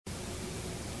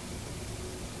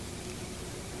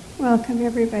Welcome,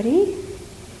 everybody.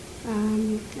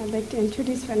 I'd like to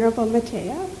introduce Venerable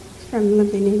Metteyya from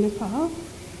Lumbini, Nepal.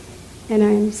 And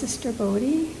I'm Sister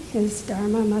Bodhi, his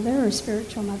Dharma mother or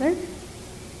spiritual mother.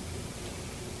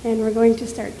 And we're going to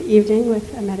start the evening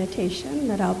with a meditation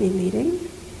that I'll be leading.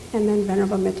 And then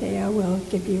Venerable Metteyya will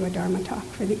give you a Dharma talk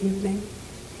for the evening.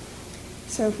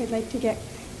 So if we'd like to get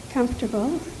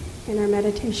comfortable in our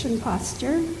meditation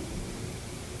posture,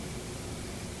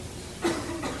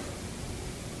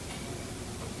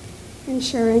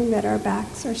 ensuring that our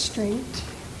backs are straight,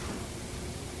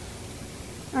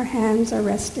 our hands are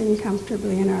resting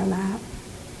comfortably in our lap,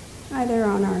 either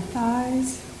on our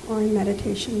thighs or in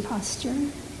meditation posture.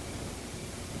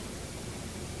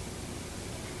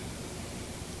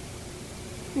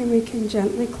 And we can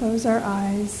gently close our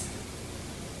eyes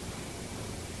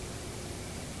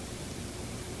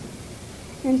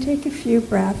and take a few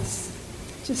breaths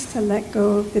just to let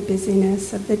go of the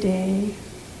busyness of the day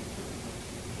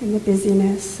and the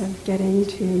busyness of getting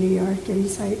to New York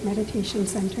Insight Meditation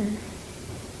Center.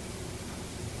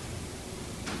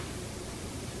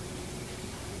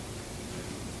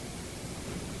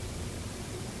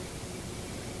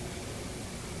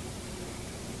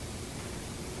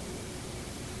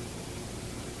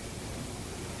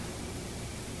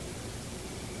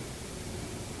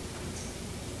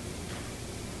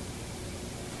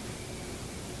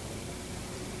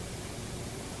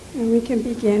 And we can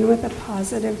begin with a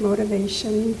positive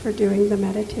motivation for doing the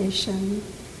meditation,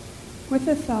 with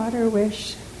a thought or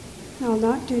wish, I'll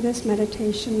not do this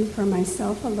meditation for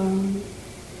myself alone,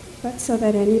 but so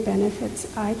that any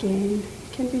benefits I gain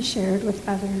can be shared with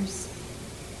others.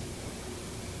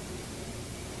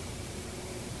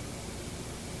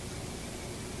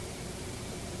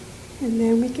 And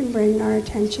then we can bring our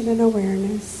attention and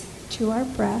awareness to our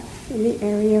breath in the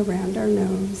area around our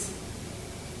nose.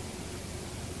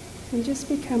 And just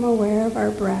become aware of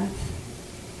our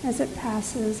breath as it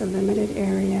passes a limited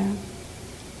area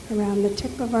around the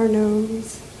tip of our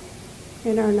nose,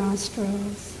 in our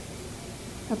nostrils,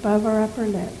 above our upper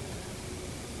lip.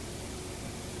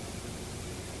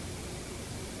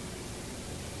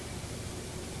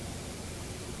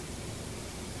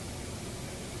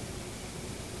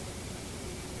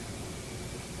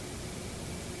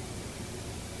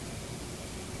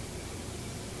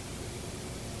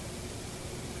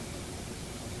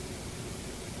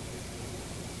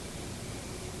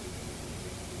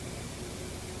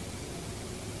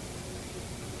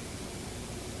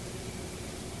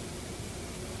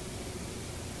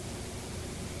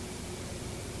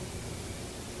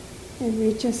 And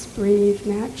we just breathe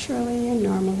naturally and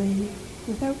normally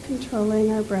without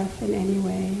controlling our breath in any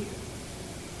way,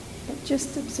 but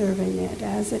just observing it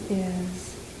as it is.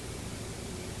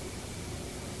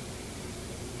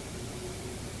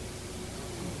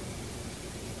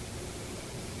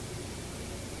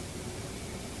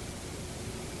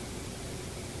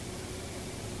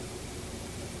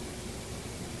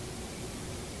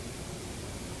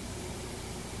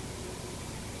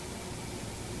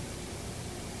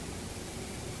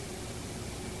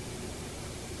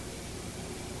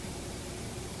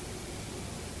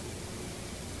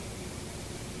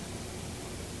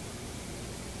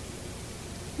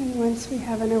 And once we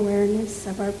have an awareness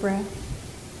of our breath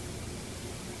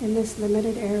in this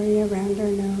limited area around our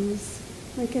nose,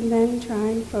 we can then try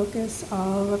and focus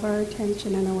all of our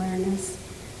attention and awareness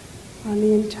on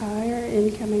the entire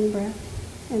incoming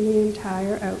breath and the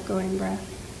entire outgoing breath,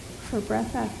 for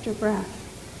breath after breath,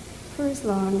 for as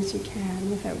long as you can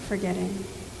without forgetting.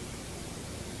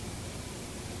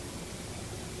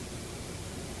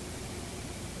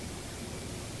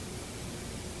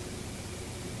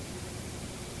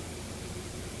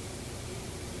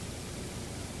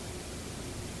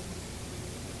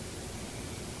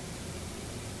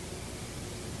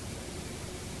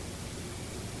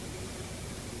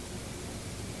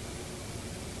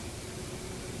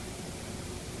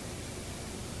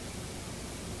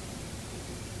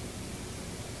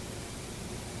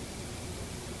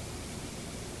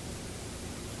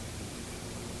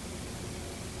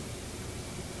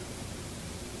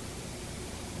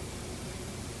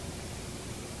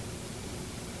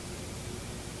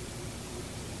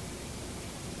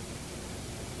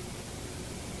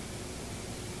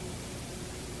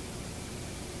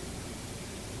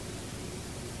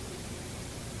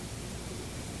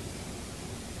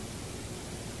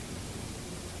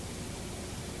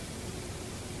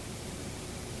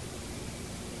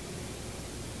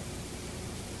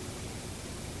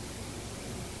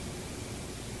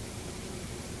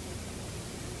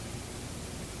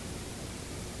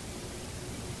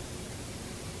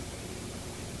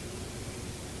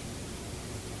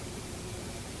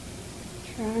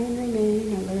 Try and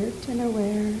remain alert and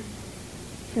aware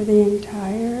for the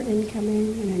entire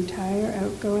incoming and entire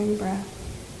outgoing breath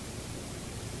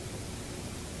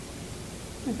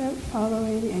without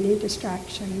following any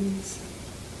distractions.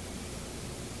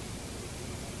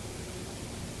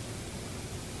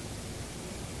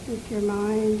 If your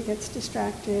mind gets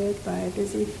distracted by a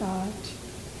busy thought,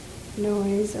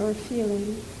 noise, or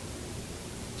feeling,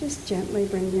 just gently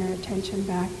bring your attention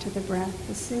back to the breath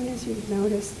as soon as you've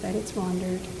noticed that it's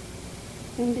wandered,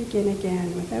 and begin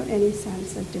again without any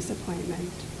sense of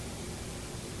disappointment.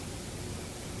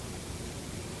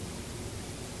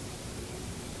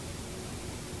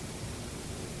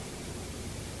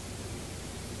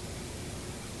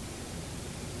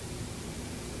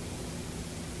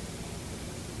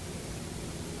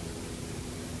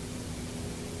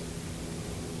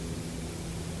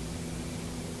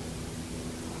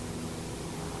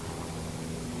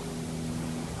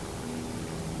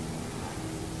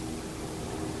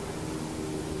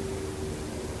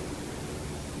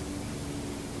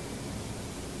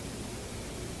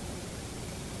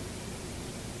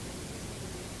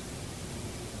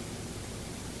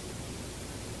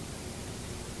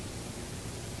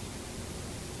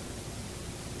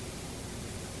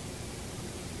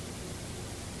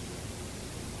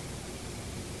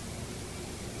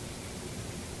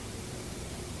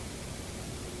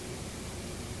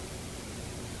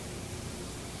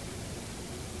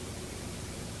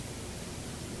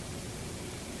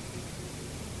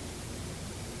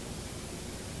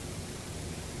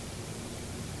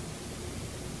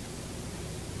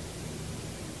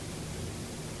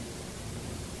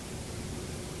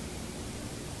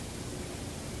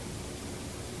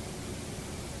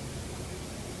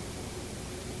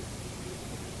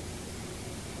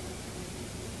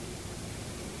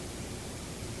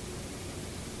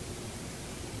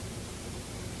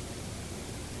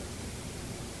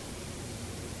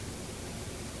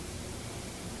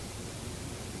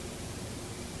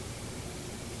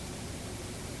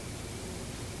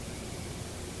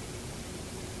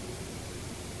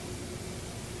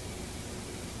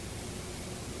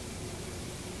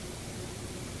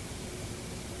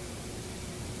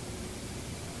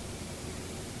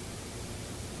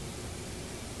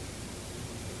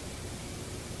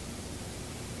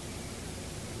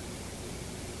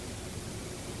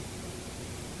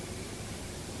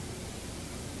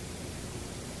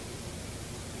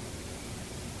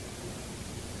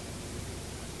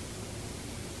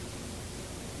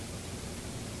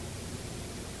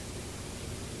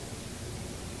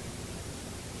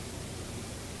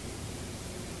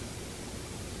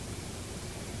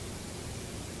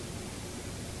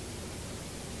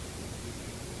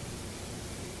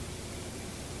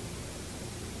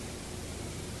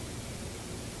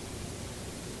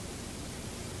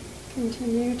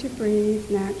 Continue to breathe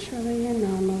naturally and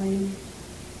normally,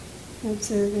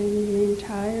 observing the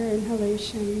entire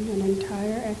inhalation and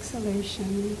entire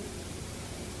exhalation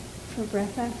for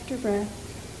breath after breath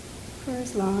for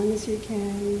as long as you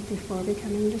can before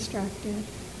becoming distracted.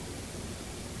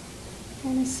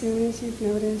 And as soon as you've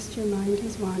noticed your mind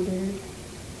has wandered,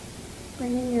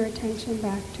 bringing your attention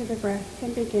back to the breath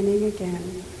and beginning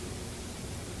again.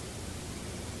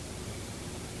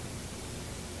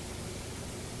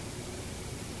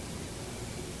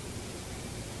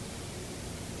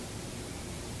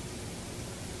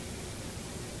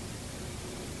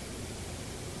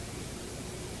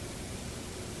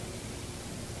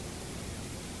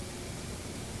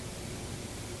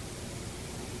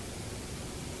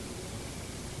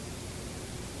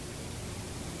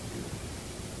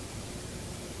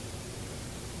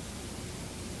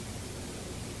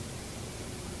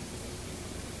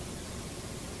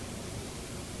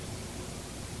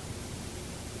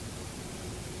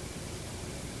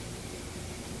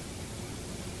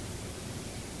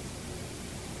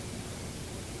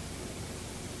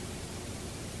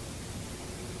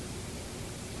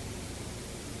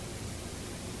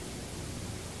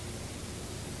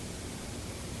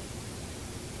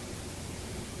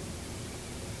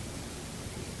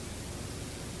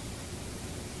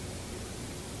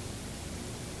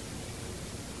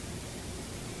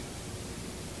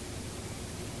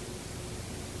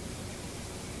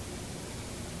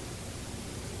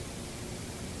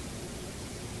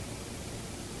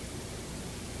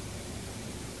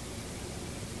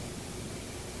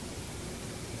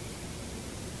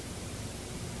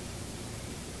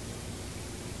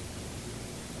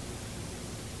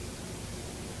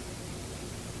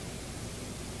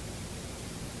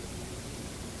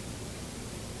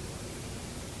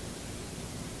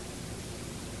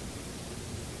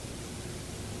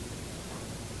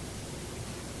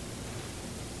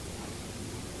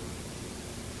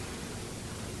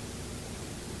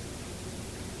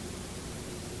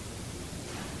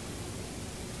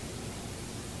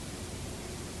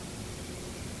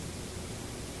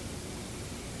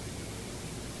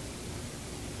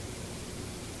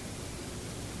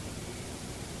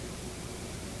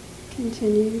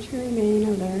 Continue to remain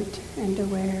alert and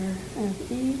aware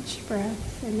of each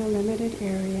breath in the limited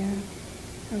area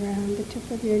around the tip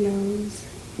of your nose,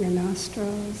 your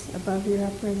nostrils, above your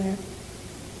upper lip.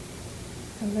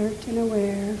 Alert and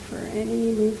aware for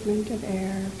any movement of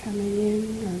air coming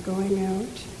in or going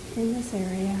out in this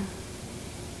area.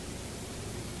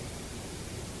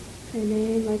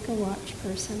 Remain like a watch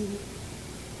person,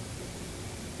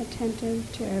 attentive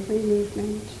to every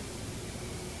movement.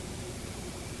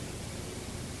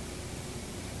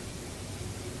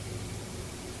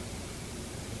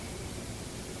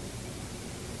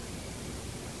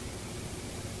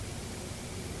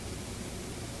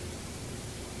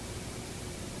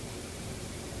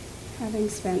 Having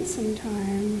spent some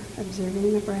time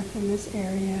observing the breath in this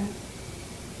area,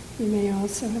 you may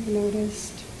also have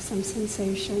noticed some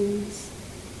sensations.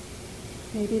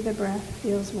 Maybe the breath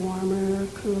feels warmer or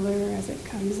cooler as it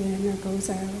comes in or goes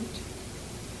out.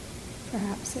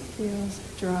 Perhaps it feels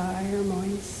dry or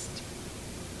moist.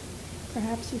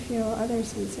 Perhaps you feel other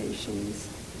sensations,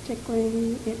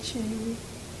 tickling, itching.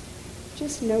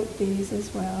 Just note these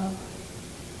as well,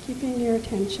 keeping your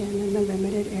attention in the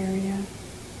limited area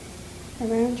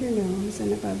around your nose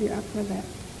and above your upper lip.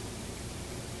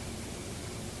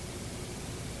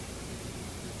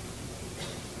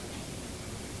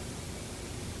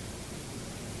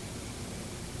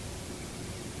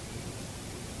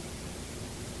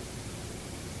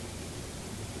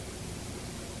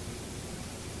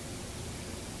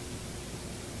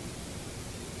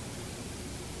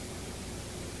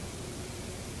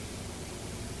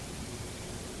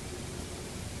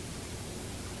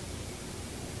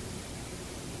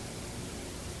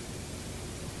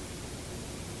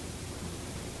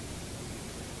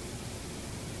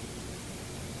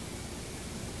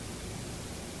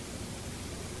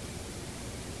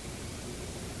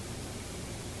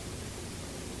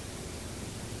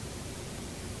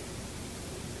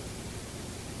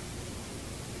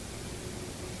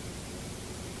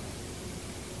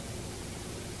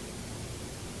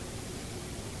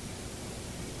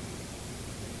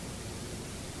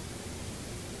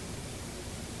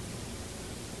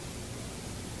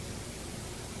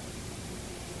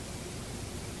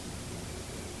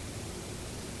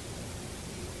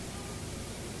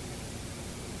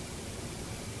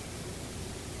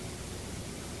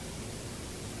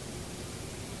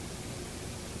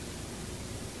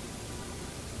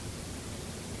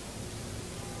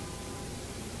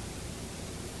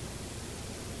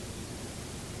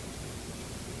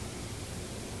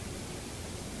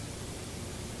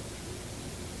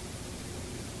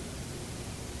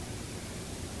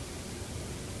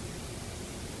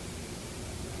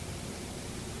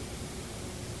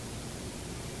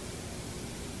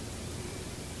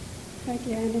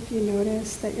 Again, if you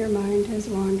notice that your mind has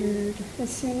wandered, as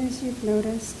soon as you've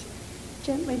noticed,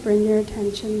 gently bring your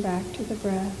attention back to the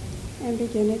breath and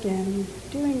begin again,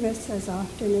 doing this as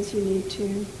often as you need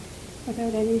to,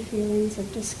 without any feelings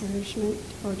of discouragement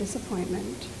or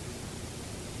disappointment.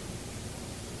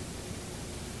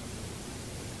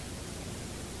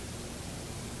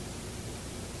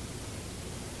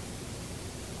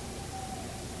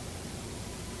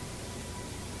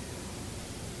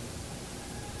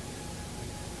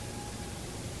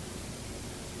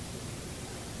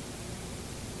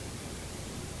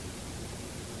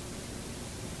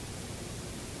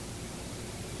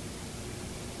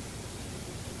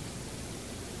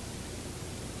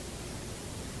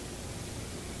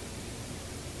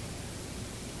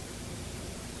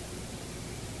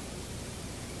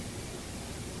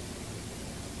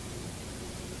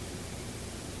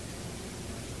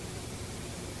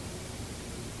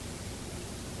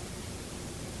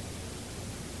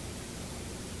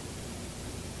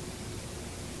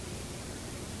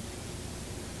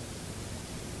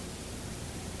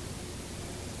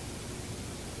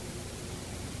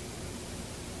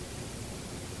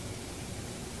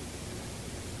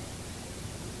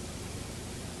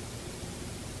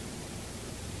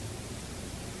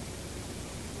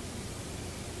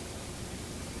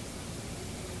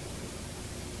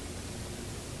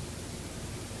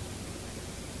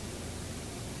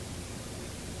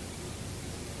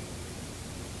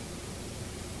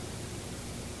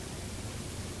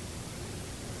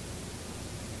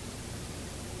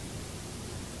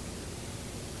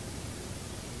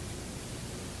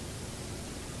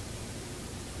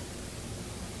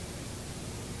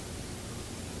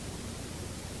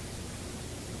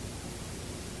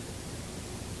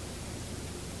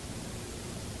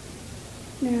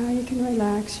 Now you can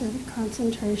relax your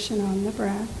concentration on the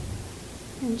breath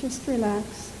and just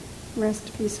relax,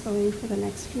 rest peacefully for the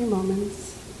next few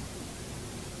moments.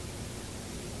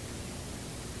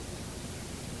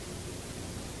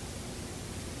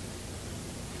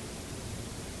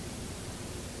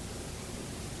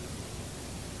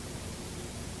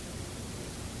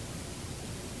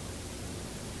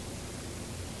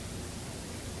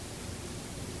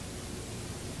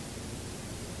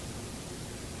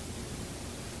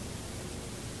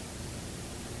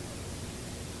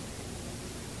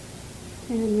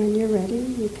 And when you're ready,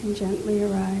 you can gently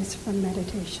arise from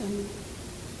meditation.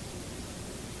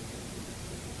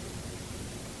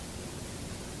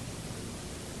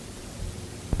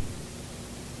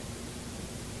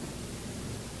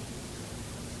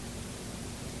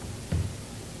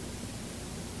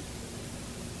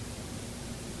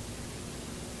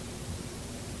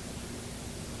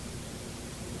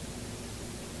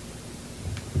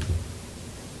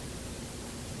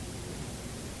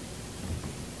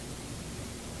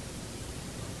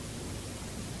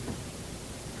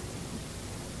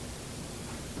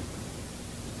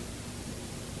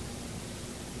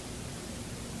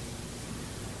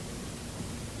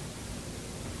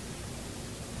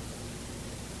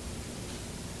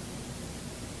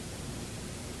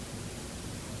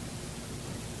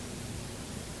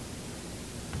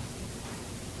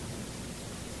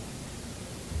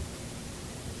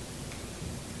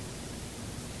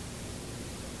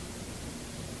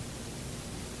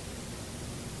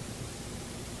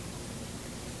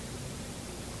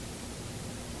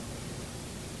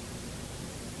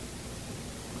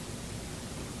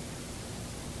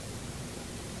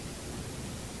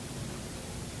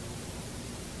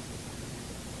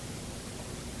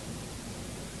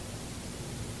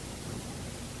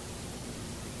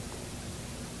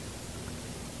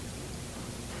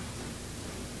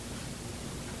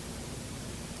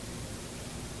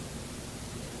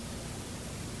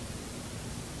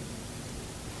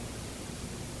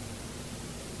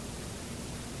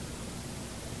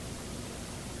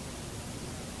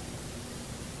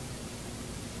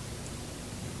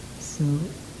 So,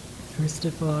 first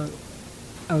of all,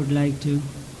 I would like to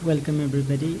welcome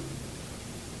everybody,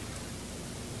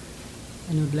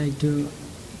 and I would like to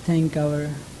thank our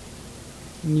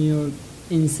New York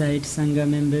Insight Sangha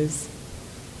members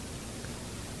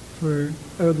for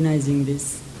organizing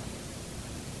this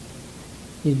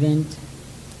event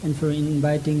and for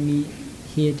inviting me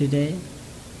here today.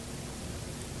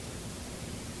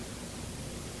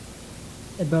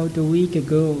 About a week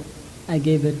ago, I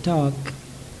gave a talk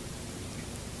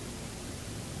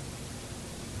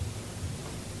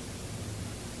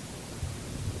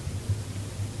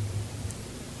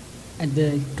at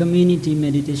the community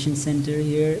meditation center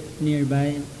here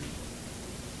nearby,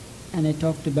 and I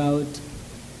talked about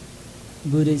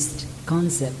Buddhist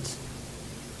concept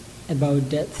about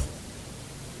death,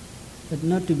 but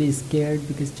not to be scared,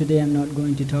 because today I'm not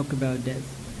going to talk about death.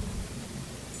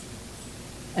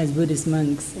 As Buddhist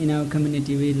monks in our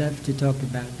community, we love to talk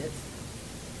about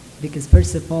death, because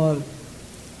first of all,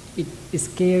 it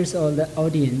scares all the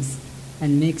audience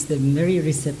and makes them very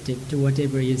receptive to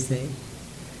whatever you say.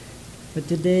 But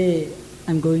today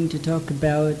I'm going to talk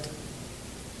about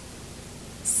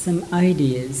some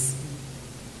ideas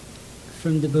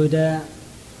from the Buddha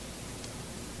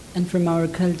and from our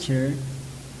culture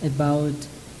about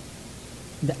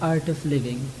the art of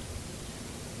living.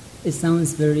 It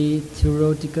sounds very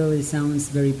theoretical, it sounds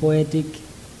very poetic,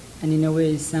 and in a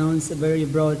way it sounds a very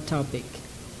broad topic.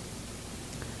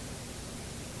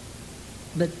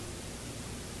 But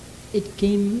it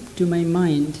came to my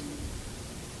mind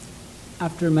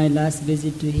after my last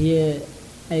visit to here.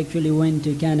 I actually went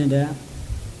to Canada.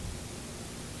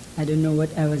 I don't know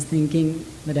what I was thinking,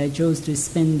 but I chose to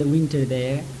spend the winter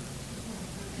there.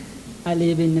 I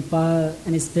live in Nepal,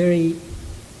 and it's very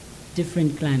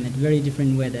different climate, very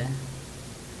different weather.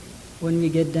 When we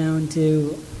get down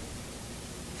to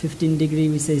 15 degrees,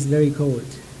 we say it's very cold.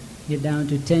 Get down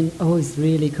to 10, oh, it's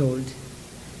really cold.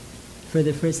 For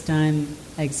the first time,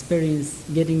 I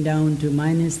experienced getting down to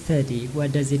minus 30.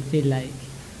 What does it feel like?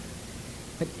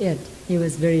 But yet, it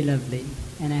was very lovely,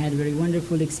 and I had very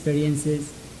wonderful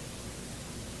experiences.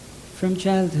 From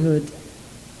childhood,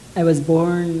 I was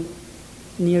born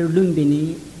near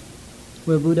Lumbini,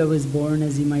 where Buddha was born,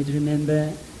 as you might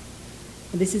remember.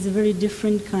 This is a very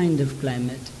different kind of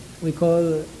climate. We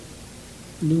call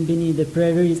Lumbini the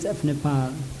prairies of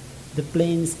Nepal, the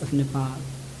plains of Nepal.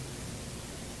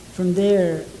 From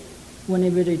there,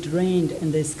 whenever it rained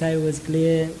and the sky was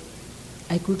clear,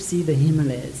 I could see the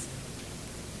Himalayas.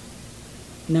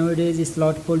 Nowadays it's a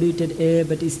lot polluted air,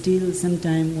 but still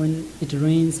sometime when it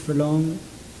rains for long,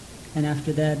 and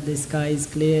after that the sky is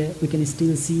clear, we can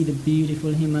still see the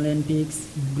beautiful Himalayan peaks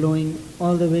glowing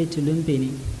all the way to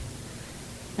Lumbini.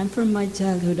 And from my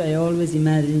childhood, I always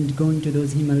imagined going to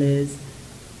those Himalayas,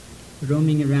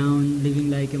 roaming around, living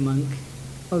like a monk,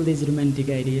 all these romantic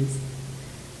ideas.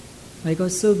 I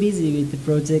got so busy with the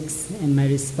projects and my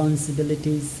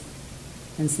responsibilities,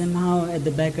 and somehow at the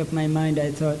back of my mind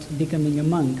I thought becoming a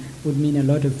monk would mean a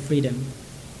lot of freedom.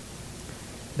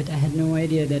 But I had no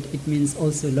idea that it means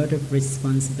also a lot of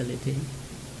responsibility.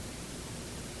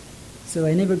 So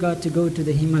I never got to go to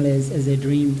the Himalayas as I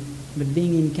dreamed. But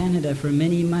being in Canada for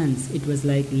many months, it was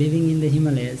like living in the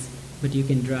Himalayas, but you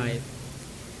can drive.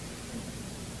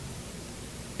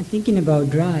 And thinking about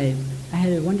drive, I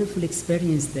had a wonderful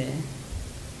experience there.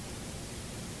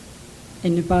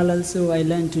 In Nepal also, I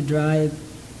learned to drive.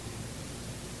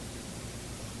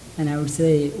 And I would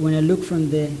say, when I look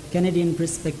from the Canadian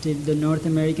perspective, the North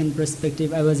American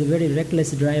perspective, I was a very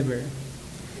reckless driver.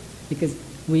 Because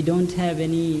we don't have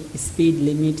any speed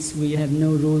limits, we have no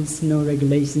rules, no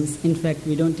regulations. In fact,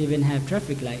 we don't even have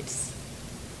traffic lights.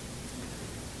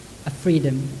 A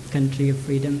freedom, country of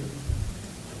freedom.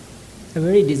 A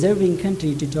very deserving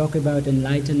country to talk about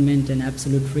enlightenment and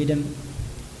absolute freedom.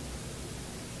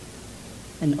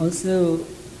 And also,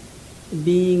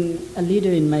 being a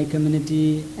leader in my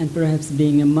community and perhaps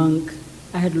being a monk,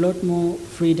 I had a lot more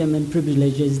freedom and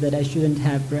privileges that I shouldn't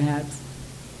have perhaps.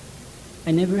 I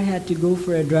never had to go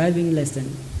for a driving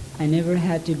lesson. I never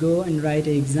had to go and write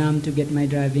an exam to get my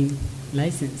driving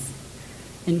license.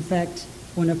 In fact,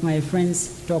 one of my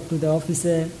friends talked to the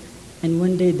officer, and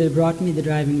one day they brought me the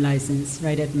driving license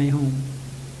right at my home.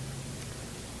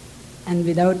 And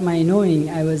without my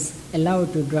knowing, I was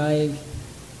allowed to drive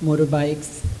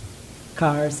motorbikes,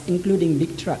 cars, including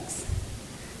big trucks,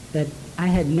 that I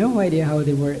had no idea how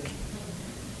they work.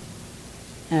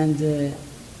 And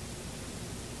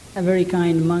a very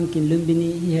kind monk in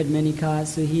Lumbini, he had many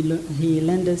cars, so he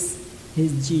lent us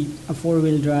his Jeep, a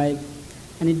four-wheel drive,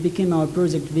 and it became our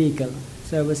project vehicle.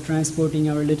 So I was transporting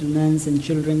our little nuns and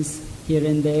children here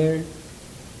and there,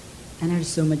 and I had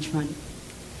so much fun.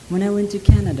 When I went to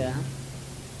Canada,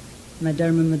 my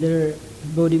Dharma mother,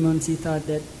 Bodhi Monsi, thought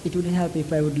that it would help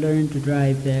if I would learn to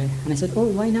drive there. And I said, oh,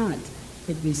 why not?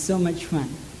 It'd be so much fun.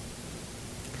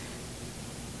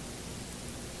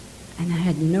 And I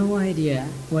had no idea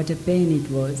what a pain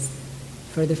it was.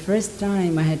 For the first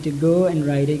time, I had to go and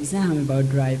write an exam about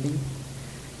driving.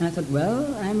 And I thought,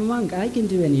 well, I'm a monk, I can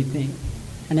do anything.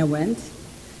 And I went.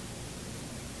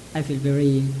 I feel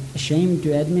very ashamed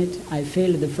to admit I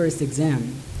failed the first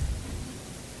exam.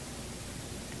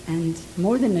 And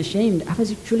more than ashamed, I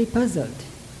was actually puzzled.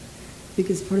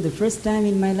 Because for the first time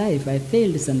in my life, I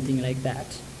failed something like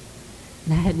that.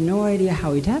 And I had no idea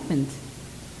how it happened.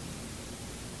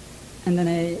 And then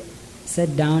I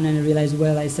sat down and I realized,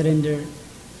 well, I surrender.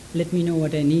 Let me know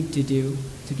what I need to do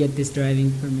to get this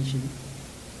driving permission.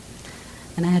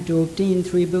 And I had to obtain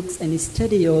 3 books and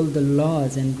study all the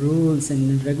laws and rules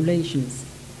and regulations.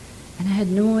 And I had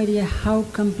no idea how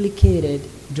complicated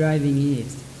driving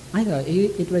is. I thought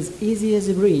it was easy as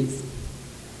a breeze.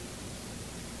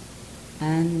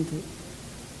 And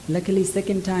luckily,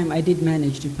 second time I did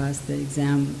manage to pass the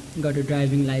exam, got a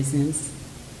driving license.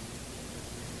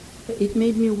 But it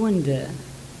made me wonder,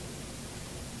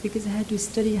 because I had to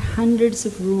study hundreds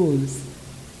of rules.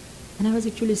 And I was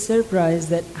actually surprised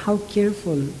that how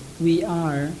careful we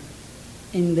are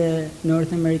in the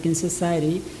North American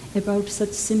society about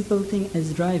such simple thing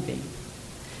as driving.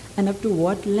 And up to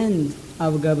what length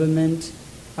our government,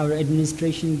 our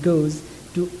administration goes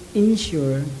to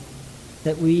ensure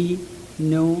that we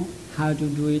know how to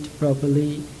do it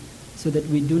properly so that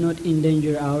we do not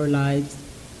endanger our lives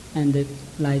and the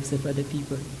lives of other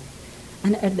people.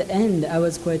 And at the end, I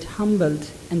was quite humbled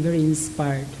and very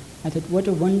inspired. I thought, what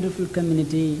a wonderful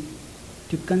community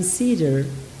to consider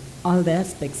all the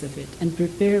aspects of it and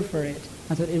prepare for it.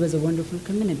 I thought it was a wonderful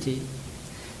community.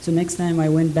 So next time I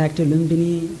went back to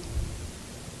Lumbini,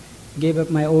 gave up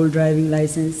my old driving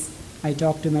license. I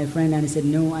talked to my friend and I said,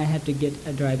 no, I have to get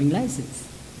a driving license.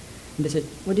 And they said,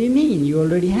 what do you mean? You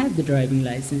already have the driving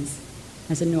license.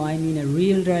 I said, no, I mean a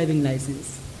real driving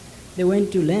license. They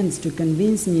went to lengths to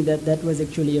convince me that that was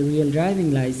actually a real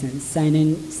driving license,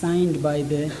 signed by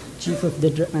the chief of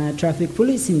the traffic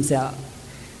police himself.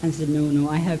 And I said, no,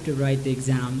 I have to write the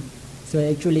exam. So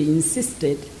I actually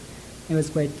insisted. It was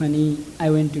quite funny. I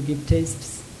went to give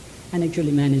tests and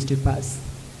actually managed to pass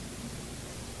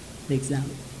the exam.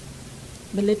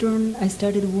 But later on, I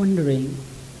started wondering,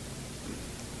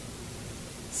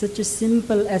 such a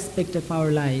simple aspect of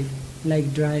our life,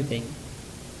 like driving,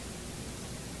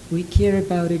 we care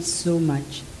about it so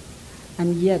much,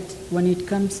 and yet when it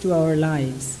comes to our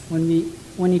lives,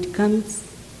 when it comes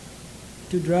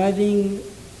to driving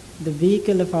the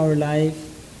vehicle of our life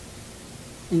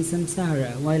in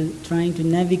samsara, while trying to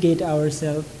navigate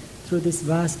ourselves through this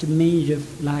vast maze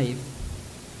of life,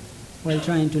 while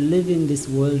trying to live in this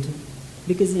world,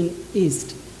 because in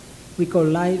East we call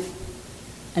life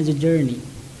as a journey.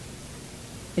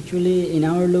 Actually, in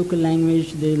our local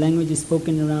language, the language is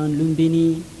spoken around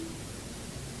Lumbini,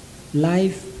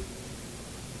 life,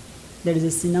 there is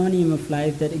a synonym of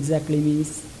life that exactly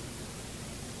means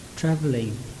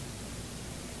traveling,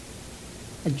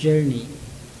 a journey.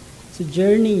 So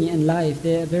journey and life,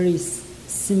 they are very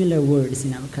similar words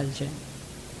in our culture.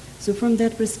 So from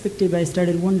that perspective, I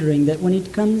started wondering that when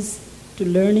it comes to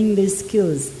learning these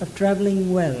skills of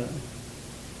traveling well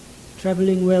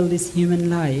this human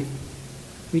life,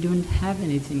 we don't have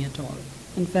anything at all.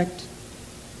 In fact,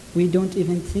 we don't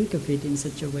even think of it in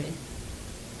such a way.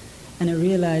 And I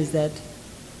realized that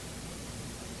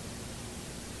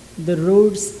the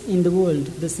roads in the world,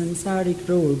 the samsaric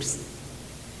roads,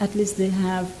 at least they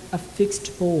have a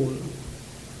fixed pole.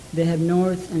 They have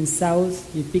north and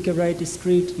south. You pick a right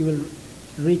street, you will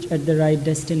reach at the right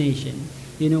destination.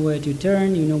 You know where to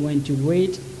turn, you know when to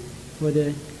wait for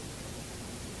the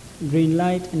green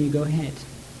light, and you go ahead.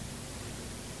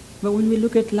 But when we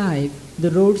look at life,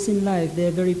 the roads in life, they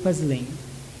are very puzzling.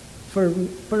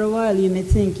 For a while you may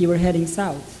think you were heading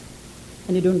south,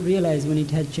 and you don't realize when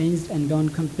it had changed and gone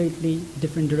completely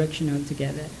different direction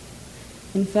altogether.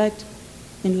 In fact,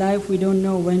 in life we don't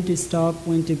know when to stop,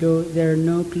 when to go. There are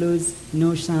no clues,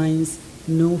 no signs,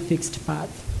 no fixed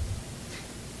path.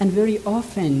 And very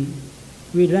often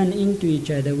we run into each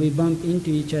other, we bump into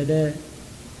each other.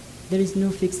 There is no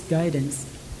fixed guidance.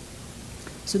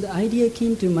 So the idea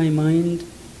came to my mind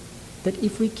that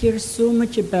if we care so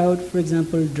much about, for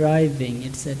example, driving,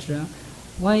 etc.,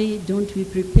 why don't we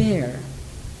prepare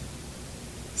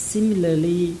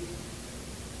similarly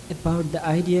about the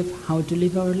idea of how to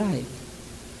live our life?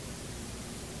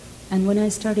 And when I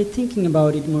started thinking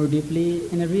about it more deeply,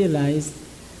 and I realized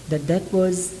that that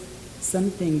was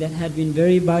something that had been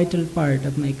very vital part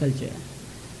of my culture,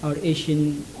 our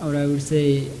Asian, or I would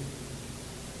say,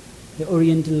 the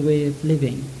Oriental way of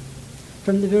living.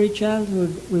 From the very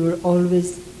childhood, we were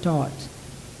always taught,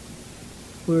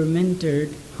 we were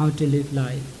mentored how to live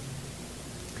life.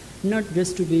 Not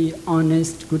just to be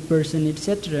honest, good person,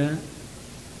 etc.,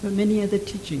 but many other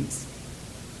teachings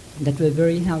that were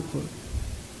very helpful.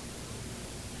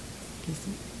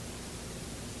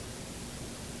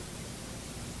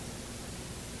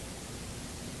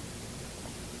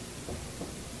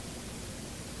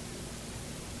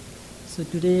 So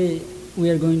today we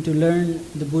are going to learn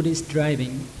the Buddhist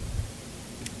driving,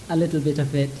 a little bit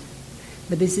of it.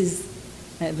 But this is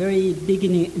a very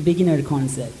beginner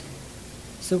concept.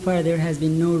 So far there has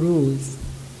been no rules,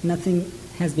 nothing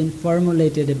has been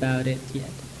formulated about it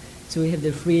yet. So we have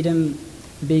the freedom,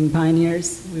 being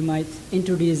pioneers, we might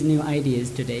introduce new ideas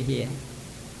today here.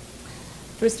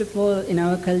 First of all, in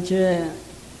our culture,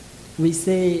 we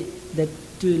say that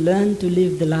to learn to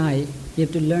live the life, you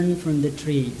have to learn from the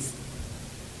trees.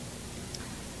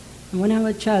 When I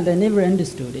was a child, I never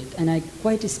understood it, and I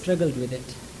quite struggled with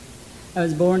it. I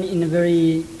was born in a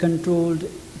very controlled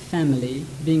family,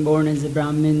 being born as a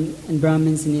Brahmin, and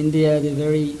Brahmins in India, they're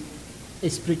very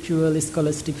spiritual,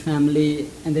 scholastic family,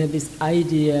 and they have this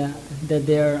idea that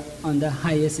they are on the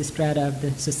highest strata of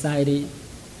the society.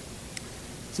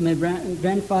 So my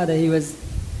grandfather, he was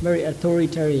very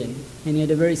authoritarian, and he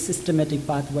had a very systematic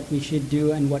path what we should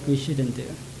do and what we shouldn't do.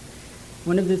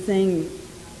 One of the things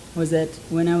was that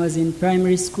when I was in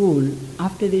primary school,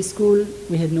 after the school,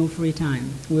 we had no free time.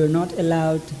 We were not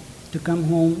allowed to come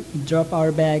home, drop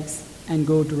our bags, and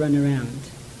go to run around.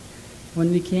 When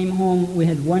we came home, we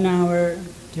had 1 hour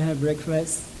to have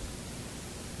breakfast,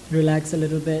 relax a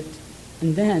little bit,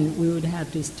 and then we would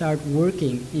have to start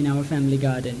working in our family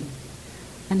garden.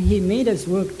 And he made us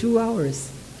work 2 hours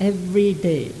every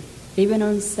day, even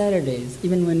on Saturdays,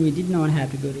 even when we did not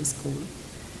have to go to school.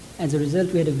 As a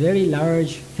result, we had a very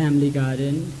large family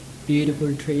garden,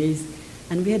 beautiful trees,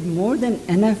 and we had more than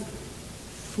enough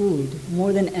food,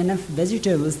 more than enough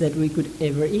vegetables that we could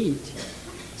ever eat.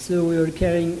 So we were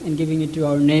carrying and giving it to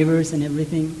our neighbors and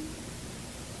everything.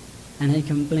 And I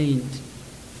complained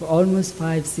for almost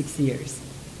 5-6 years.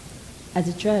 As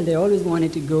a child, I always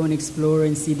wanted to go and explore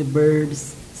and see the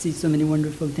birds, see so many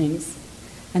wonderful things.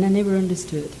 And I never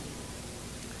understood.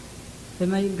 But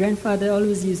my grandfather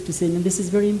always used to say, no, this is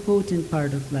a very important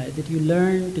part of life, that you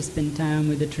learn to spend time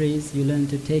with the trees, you learn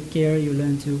to take care, you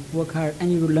learn to work hard,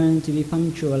 and you learn to be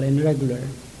punctual and regular.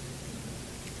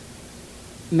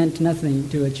 Meant nothing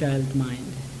to a child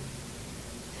mind.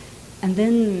 And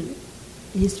then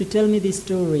he used to tell me this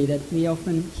story that we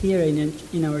often hear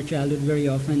in our childhood very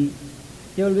often.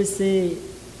 He always say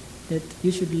that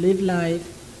you should live life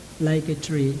like a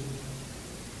tree.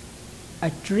 A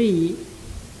tree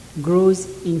grows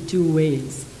in 2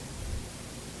 ways.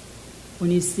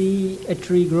 When you see a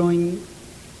tree growing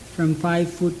from 5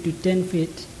 foot to 10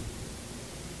 feet,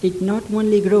 it not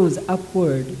only grows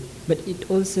upward, but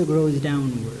it also grows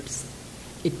downwards.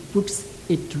 It puts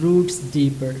its roots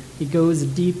deeper. It goes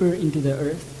deeper into the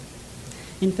earth.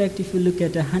 In fact, if you look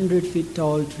at a 100 feet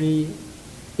tall tree,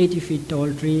 80 feet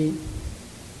tall tree,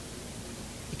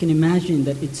 you can imagine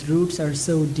that its roots are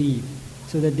so deep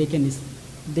so that they can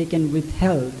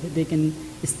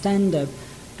stand up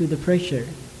to the pressure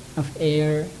of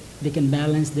air, they can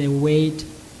balance their weight.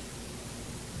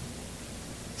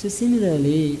 So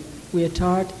similarly, we are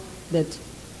taught that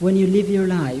when you live your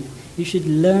life, you should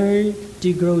learn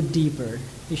to grow deeper.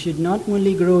 You should not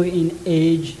only grow in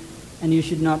age, and you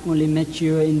should not only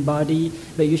mature in body,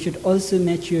 but you should also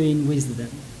mature in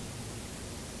wisdom.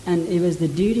 And it was the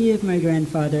duty of my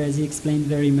grandfather, as he explained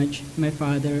very much, my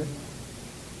father,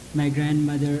 my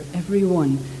grandmother,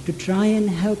 everyone, to try and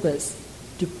help us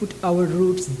to put our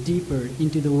roots deeper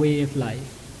into the way of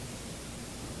life.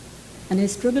 And I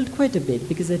struggled quite a bit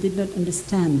because I did not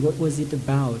understand what was it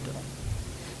about.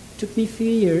 It took me a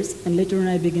few years, and later on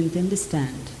I began to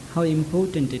understand how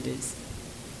important it is.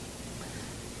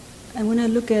 And when I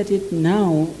look at it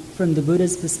now from the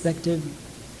Buddha's perspective,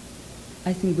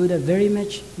 I think Buddha very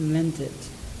much meant it.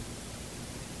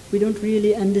 We don't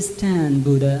really understand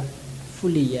Buddha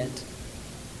fully yet.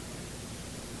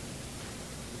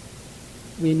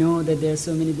 We know that there are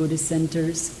so many Buddhist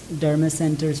centers, Dharma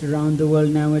centers around the world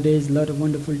nowadays, a lot of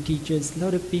wonderful teachers, a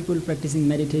lot of people practicing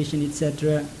meditation,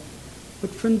 etc.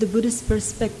 But from the Buddhist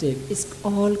perspective, it's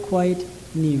all quite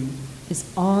new. It's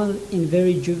all in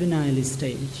very juvenile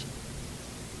stage.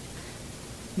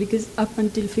 Because up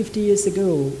until 50 years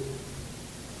ago,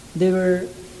 there were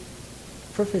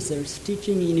professors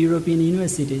teaching in European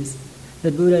universities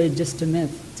that Buddha is just a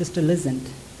myth, just a legend,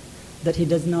 that he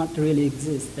does not really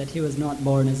exist, that he was not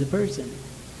born as a person.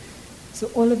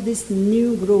 So all of this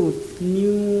new growth,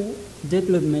 new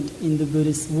development in the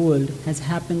Buddhist world has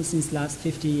happened since last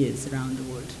 50 years around the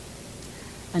world.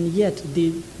 And yet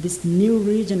this new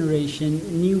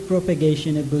regeneration, new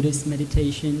propagation of Buddhist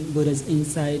meditation, Buddha's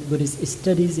insight, Buddhist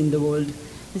studies in the world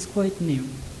is quite new.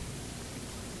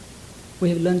 We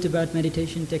have learned about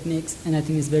meditation techniques, and I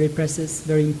think it's very precious,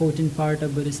 very important part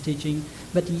of Buddhist teaching.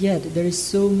 But yet, there is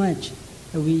so much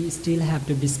that we still have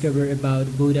to discover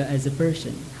about Buddha as a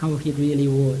person, how he really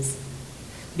was.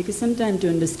 Because sometimes to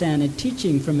understand a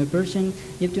teaching from a person,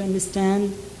 you have to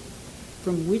understand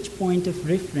from which point of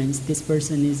reference this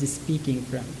person is speaking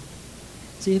from.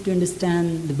 So you have to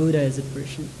understand the Buddha as a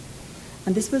person.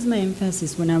 And this was my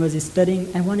emphasis when I was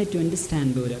studying. I wanted to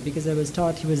understand Buddha because I was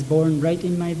taught he was born right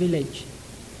in my village.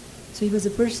 So he was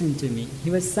a person to me.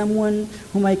 He was someone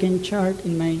whom I can chart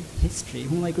in my history,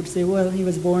 whom I could say, well, he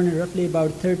was born roughly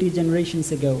about 30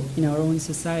 generations ago in our own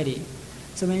society.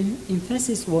 So my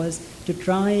emphasis was to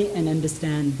try and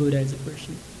understand Buddha as a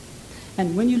person.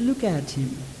 And when you look at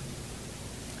him,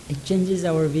 it changes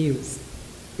our views.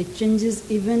 It changes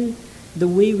even the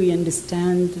way we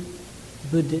understand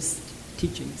Buddhist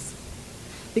teachings.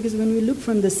 Because when we look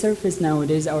from the surface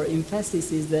nowadays, our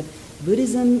emphasis is that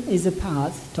Buddhism is a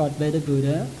path taught by the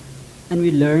Buddha, and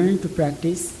we learn to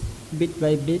practice bit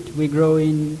by bit. We grow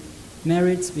in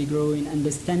merits, we grow in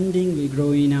understanding, we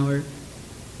grow in our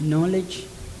knowledge.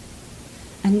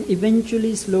 And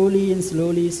eventually, slowly,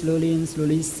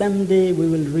 someday we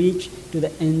will reach to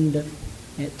the end of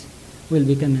it. We'll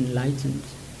become enlightened.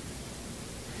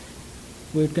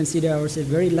 We would consider ourselves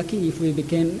very lucky if we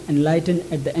became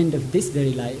enlightened at the end of this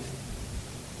very life.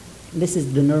 This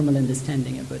is the normal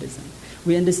understanding of Buddhism.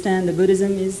 We understand that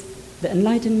Buddhism is, the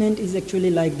enlightenment is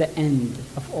actually like the end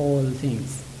of all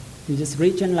things. You just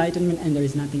reach enlightenment and there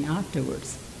is nothing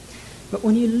afterwards. But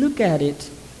when you look at it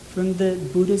from the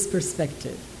Buddha's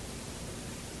perspective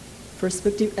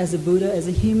as a Buddha, as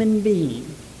a human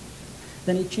being,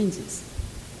 then it changes.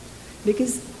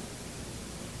 Because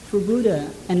for Buddha,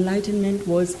 enlightenment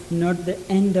was not the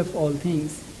end of all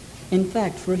things. In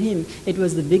fact, for him, it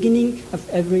was the beginning of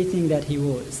everything that he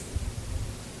was.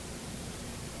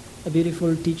 A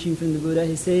beautiful teaching from the Buddha,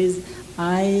 he says,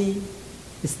 I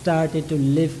started to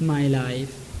live my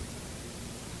life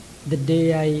the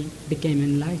day I became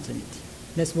enlightened.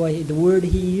 That's why the word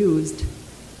he used,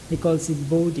 he calls it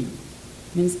bodhi,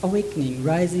 means awakening,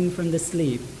 rising from the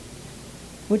sleep.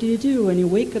 What do you do when you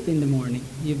wake up in the morning?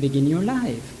 You begin your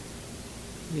life.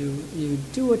 You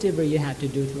do whatever you have to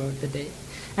do throughout the day.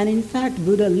 And in fact,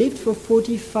 Buddha lived for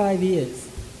 45 years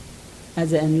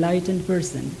as an enlightened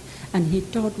person, and he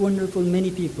taught wonderful many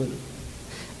people.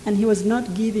 And he was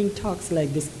not giving talks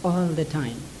like this all the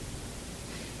time.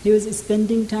 He was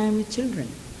spending time with children.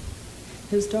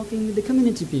 He was talking with the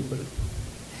community people.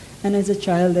 And as a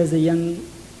child, as a young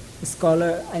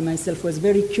scholar, I myself was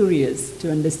very curious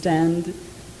to understand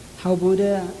how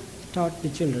Buddha taught the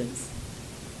children.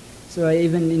 So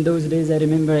even in those days, I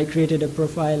remember I created a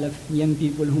profile of young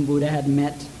people whom Buddha had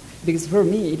met because for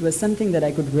me it was something that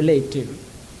I could relate to.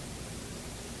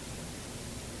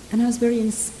 And I was very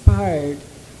inspired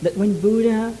that when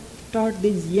Buddha taught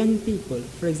these young people,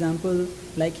 for example,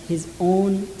 like his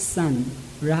own son,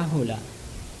 Rahula,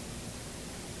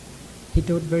 he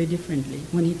taught very differently.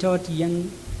 When he taught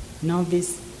young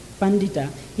novice Pandita,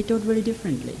 he taught very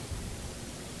differently.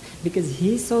 Because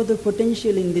he saw the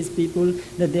potential in these people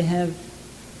that they have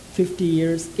 50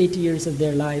 years, 80 years of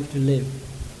their life to live.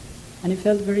 And he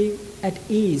felt very at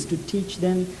ease to teach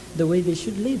them the way they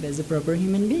should live as a proper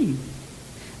human being.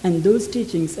 And those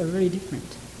teachings are very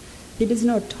different. He does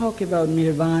not talk about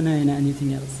nirvana and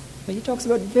anything else, but he talks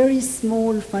about very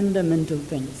small fundamental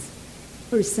things,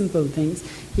 very simple things.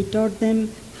 He taught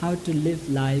them how to live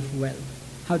life well,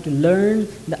 how to learn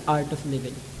the art of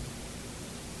living.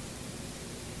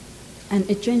 And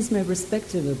it changed my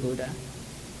perspective of Buddha.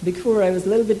 Before I was a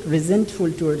little bit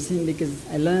resentful towards him because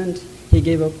I learned he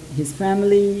gave up his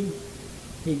family,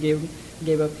 he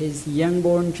gave up his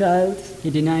young-born child,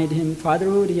 he denied him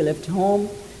fatherhood, he left home.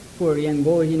 Poor young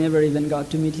boy, he never even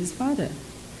got to meet his father.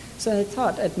 So I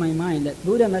thought at my mind that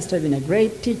Buddha must have been a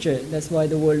great teacher, that's why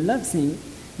the world loves him,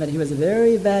 but he was a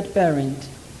very bad parent.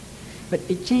 But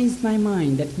it changed my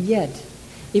mind that yet,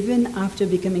 even after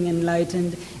becoming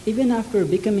enlightened, even after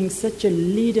becoming such a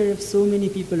leader of so many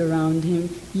people around him,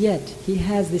 yet he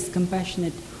has this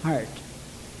compassionate heart,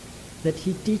 that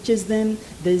he teaches them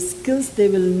the skills they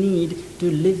will need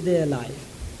to live their life.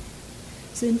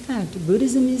 So in fact,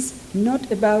 Buddhism is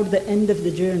not about the end of the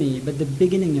journey, but the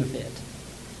beginning of it.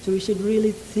 So we should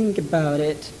really think about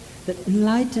it, that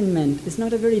enlightenment is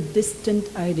not a very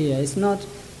distant idea. It's not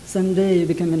someday you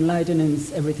become enlightened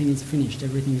and everything is finished,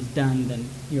 everything is done, then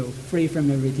you're free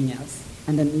from everything else.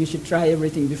 And then you should try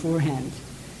everything beforehand.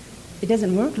 It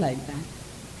doesn't work like that.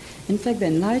 In fact, the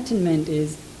enlightenment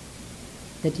is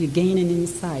that you gain an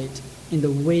insight in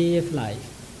the way of life,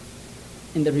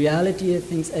 in the reality of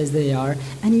things as they are,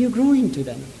 and you grow into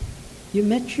them. You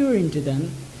mature into them,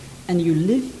 and you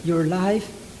live your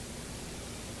life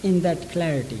in that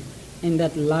clarity, in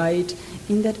that light,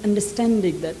 in that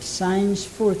understanding that shines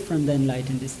forth from the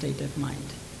enlightened state of mind.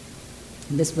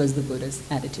 This was the Buddha's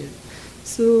attitude.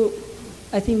 So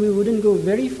I think we wouldn't go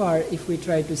very far if we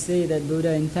tried to say that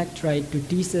Buddha in fact tried to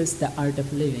teach us the art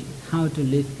of living, how to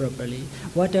live properly,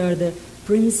 what are the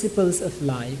principles of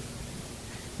life.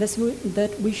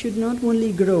 That we should not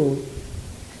only grow,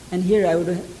 and here I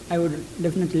would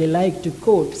definitely like to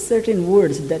quote certain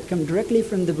words that come directly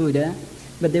from the Buddha,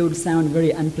 but they would sound very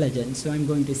unpleasant, so I'm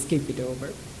going to skip it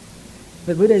over.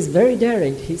 But Buddha is very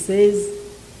direct. He says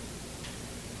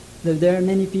that there are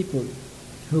many people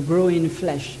who grow in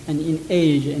flesh and in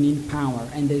age and in power,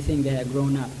 and they think they have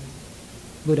grown up.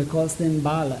 Buddha calls them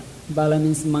bala. Bala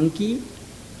means monkey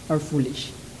or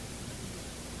foolish.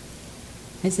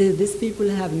 He says these people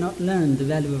have not learned the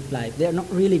value of life. They are not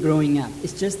really growing up.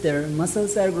 It's just their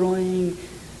muscles are growing,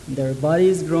 their body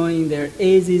is growing, their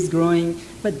age is growing,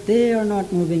 but they are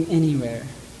not moving anywhere.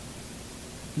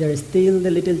 They are still the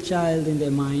little child in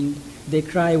their mind. They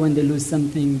cry when they lose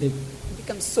something. They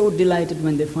become so delighted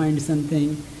when they find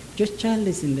something. Just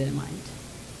childish in their mind.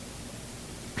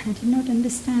 I did not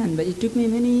understand, but it took me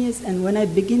many years, and when I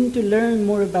began to learn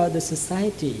more about the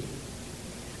society,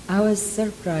 I was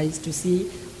surprised to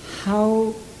see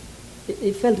how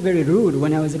it felt very rude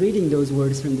when I was reading those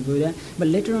words from the Buddha, but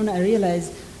later on I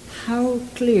realized how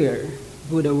clear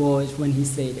Buddha was when he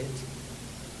said it.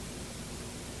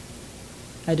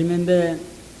 I remember,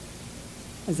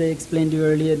 as I explained to you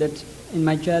earlier, that in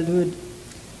my childhood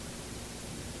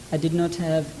I did not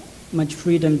have much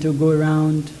freedom to go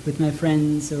around with my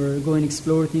friends or go and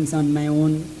explore things on my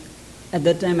own. At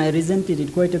that time I resented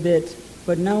it quite a bit.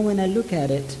 But now when I look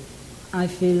at it, I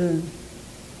feel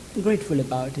grateful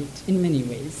about it in many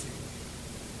ways.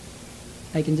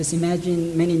 I can just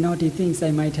imagine many naughty things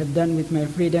I might have done with my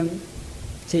freedom,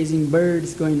 chasing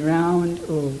birds, going around,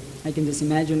 or I can just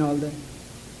imagine all the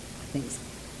things.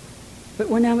 But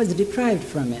when I was deprived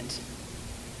from it,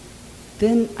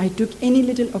 then I took any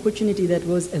little opportunity that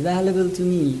was available to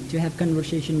me to have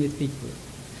conversation with people,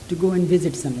 to go and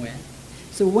visit somewhere.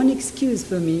 So one excuse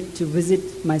for me to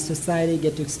visit my society,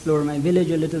 get to explore my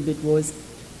village a little bit, was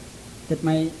that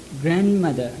my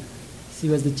grandmother, she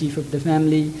was the chief of the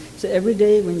family, so every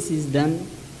day when she's done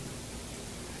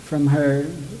from her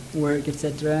work,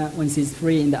 etc., when she's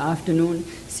free in the afternoon,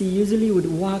 she usually would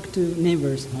walk to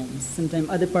neighbors' homes, sometimes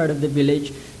other part of the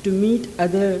village, to meet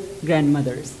other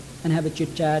grandmothers and have a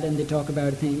chit-chat, and they talk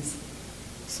about things.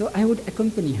 So I would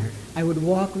accompany her. I would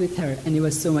walk with her, and it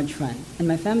was so much fun. And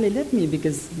my family let me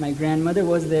because my grandmother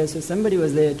was there, so somebody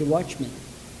was there to watch me.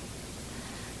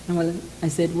 And well, I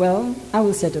said, well, I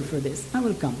will settle for this. I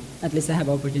will come. At least I have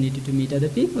opportunity to meet other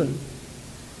people.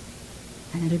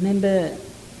 And I remember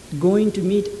going to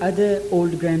meet other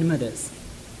old grandmothers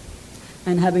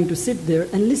and having to sit there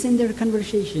and listen their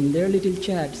conversation, their little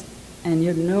chats, and you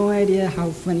have no idea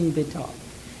how funny they talk.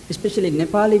 Especially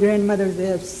Nepali grandmothers, they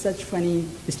have such funny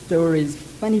stories,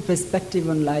 funny perspective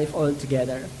on life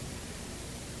altogether.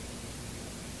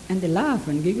 And they laugh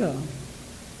and giggle,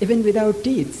 even without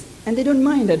teeth. And they don't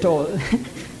mind at all.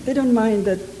 They don't mind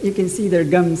that you can see their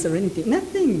gums or anything.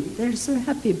 Nothing. They're so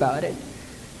happy about it.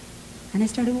 And I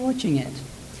started watching it.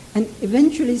 And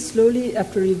eventually, slowly,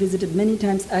 after we visited many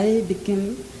times, I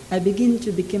began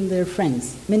to become their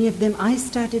friends. Many of them, I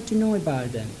started to know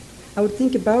about them. I would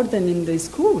think about them in the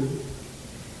school.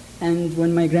 And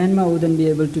when my grandma wouldn't be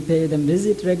able to pay them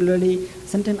visit regularly,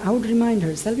 sometimes I would remind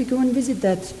her, shall we go and visit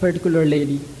that particular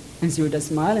lady? And she would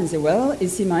smile and say, well,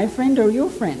 is he my friend or your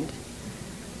friend?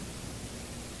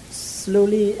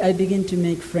 Slowly, I began to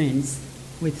make friends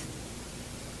with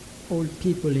old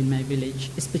people in my village,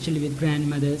 especially with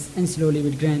grandmothers and slowly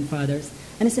with grandfathers.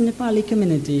 And it's a Nepali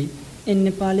community. In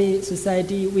Nepali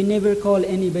society, we never call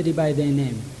anybody by their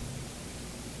name.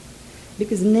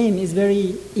 Because name is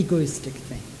very egoistic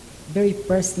thing, very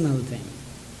personal thing.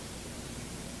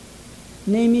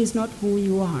 Name is not who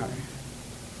you are.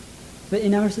 But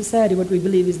in our society, what we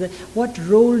believe is that what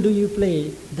role do you play,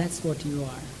 that's what you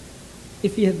are.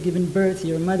 If you have given birth to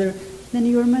your mother, then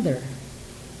you are mother.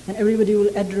 And everybody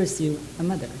will address you a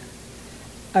mother.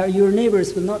 Your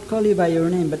neighbors will not call you by your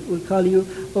name, but will call you,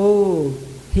 oh,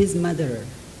 his mother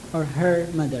or her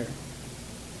mother.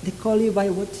 They call you by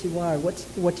what you are,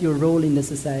 what your role in the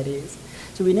society is.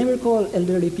 So we never call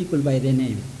elderly people by their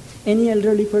name. Any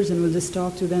elderly person will just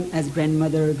talk to them as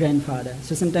grandmother or grandfather.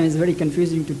 So sometimes it's very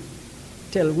confusing to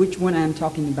tell which one I'm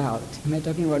talking about. Am I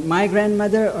talking about my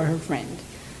grandmother or her friend?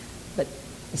 But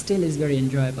still it's very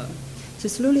enjoyable. So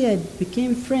slowly I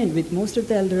became friend with most of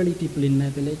the elderly people in my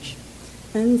village.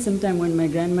 And sometime when my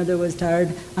grandmother was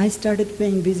tired, I started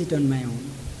paying visit on my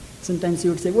own. Sometimes she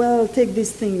would say, well, take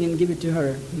this thing and give it to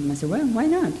her. And I said, well, why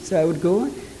not? So I would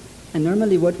go, and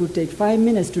normally what would take 5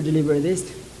 minutes to deliver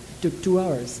this took 2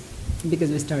 hours.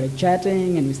 Because we started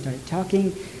chatting and we started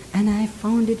talking, and I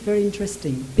found it very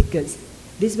interesting because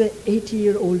these were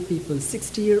 80-year-old people,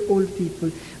 60-year-old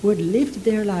people who had lived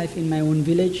their life in my own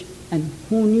village and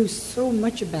who knew so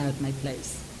much about my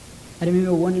place. I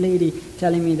remember one lady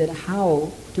telling me that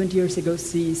how 20 years ago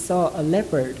she saw a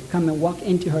leopard come and walk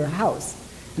into her house.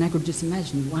 And I could just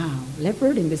imagine, wow,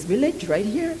 leopard in this village right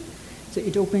here? So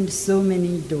it opened so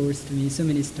many doors to me, so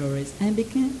many stories. And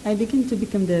I began to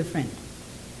become their friend.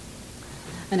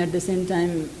 And at the same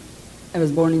time, I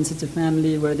was born in such a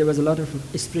family where there was a lot of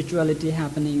spirituality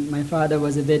happening. My father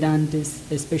was a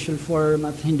Vedantist, a special form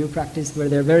of Hindu practice where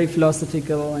they're very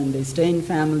philosophical and they stay in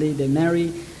family, they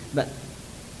marry, but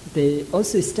they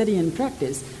also study and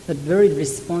practice, but very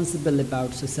responsible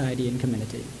about society and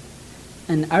community.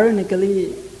 And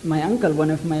ironically, my uncle, one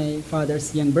of my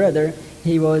father's young brother,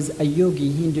 he was a yogi,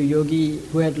 Hindu yogi,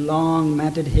 who had long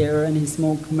matted hair and he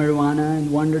smoked marijuana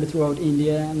and wandered throughout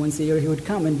India. And once a year he would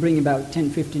come and bring about 10,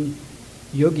 15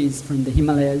 yogis from the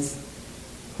Himalayas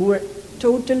who were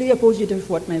totally opposite of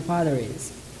what my father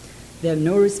is. They have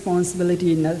no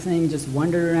responsibility, nothing, just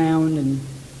wander around and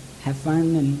have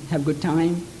fun and have good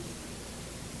time.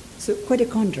 So quite a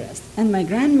contrast. And my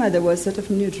grandmother was sort of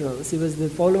neutral. She was the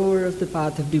follower of the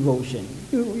path of devotion.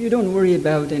 You don't worry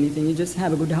about anything. You just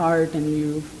have a good heart and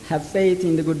you have faith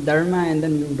in the good Dharma and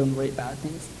then you don't worry about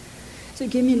things. So it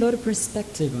gave me a lot of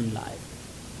perspective on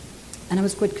life. And I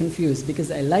was quite confused because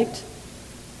I liked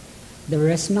the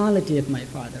rationality of my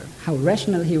father, how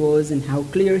rational he was and how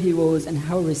clear he was and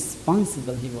how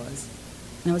responsible he was.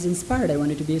 And I was inspired. I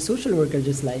wanted to be a social worker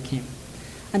just like him.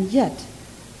 And yet,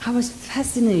 I was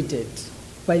fascinated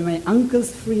by my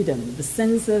uncle's freedom, the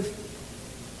sense of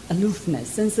aloofness,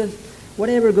 sense of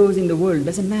whatever goes in the world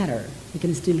doesn't matter. You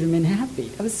can still remain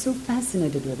happy. I was so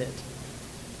fascinated with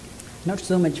it. Not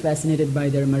so much fascinated by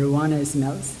their marijuana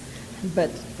smells, but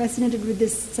fascinated with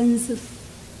this sense of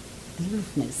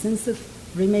aloofness, sense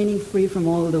of remaining free from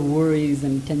all the worries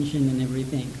and tension and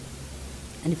everything.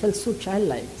 And it felt so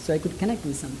childlike, so I could connect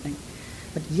with something.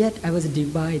 But yet I was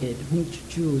divided, whom to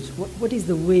choose, what is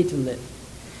the way to live?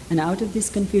 And out of this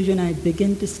confusion I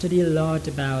began to study a lot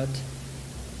about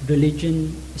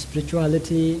religion,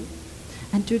 spirituality,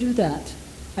 and to do that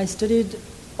I studied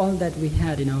all that we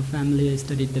had in our family. I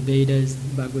studied the Vedas,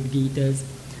 Bhagavad Gitas,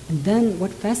 and then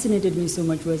what fascinated me so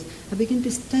much was I began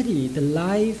to study the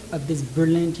life of these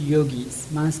brilliant yogis,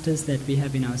 masters that we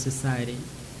have in our society.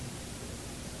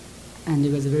 And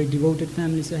it was a very devoted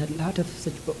family, so I had a lot of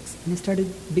such books. And I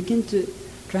begin to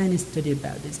try and study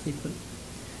about these people.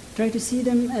 Try to see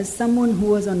them as someone who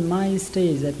was on my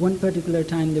stage. At one particular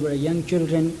time they were young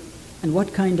children, and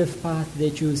what kind of path they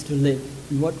choose to live,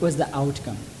 and what was the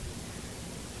outcome.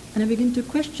 And I begin to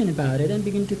question about it, and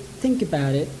begin to think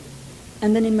about it.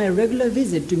 And then in my regular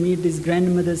visit to meet these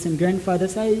grandmothers and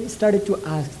grandfathers, I started to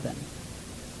ask them,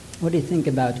 what do you think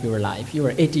about your life? You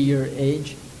are 80-year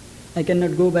age. I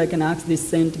cannot go back and ask this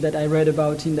saint that I read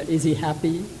about him, that is he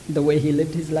happy, the way he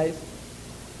lived his life?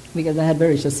 Because I had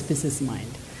very suspicious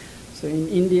mind. So in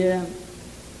India,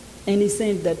 any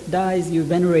saint that dies, you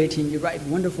venerate him, you write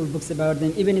wonderful books about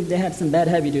them. Even if they had some bad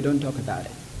habit, you don't talk about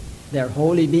it. They are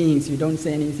holy beings, you don't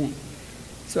say anything.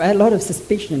 So I had a lot of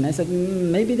suspicion. I said,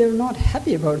 maybe they're not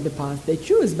happy about the path they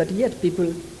choose, but yet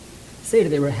people say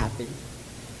they were happy.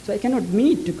 So I cannot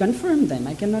meet to confirm them.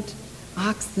 I cannot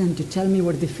ask them to tell me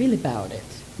what they feel about it.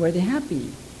 Were they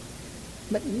happy?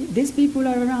 But these people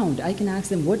are around. I can ask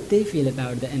them what they feel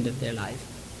about the end of their life,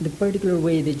 the particular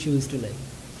way they choose to live.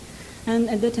 And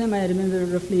at that time, I remember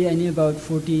roughly I knew about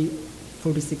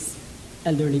 46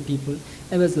 elderly people.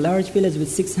 It was a large village with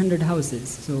 600 houses,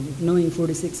 so knowing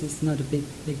 46 is not a big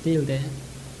deal there.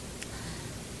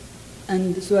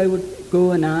 And so I would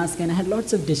go and ask, and I had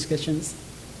lots of discussions.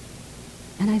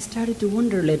 And I started to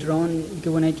wonder later on,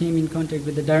 because when I came in contact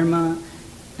with the Dharma,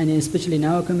 and especially in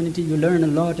our community, you learn a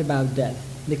lot about death,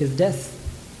 because death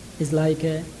is like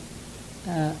a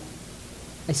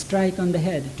strike on the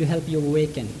head to help you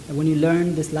awaken. And when you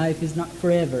learn this life is not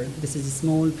forever, this is a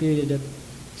small period of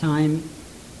time,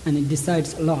 and it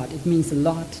decides a lot. It means a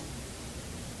lot,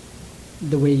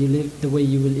 the way you live, the way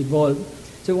you will evolve.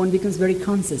 So one becomes very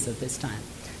conscious of this time.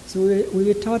 So we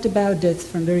were taught about death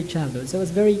from very childhood, so I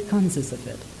was very conscious of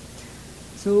it.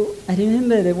 So I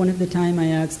remember that one of the time I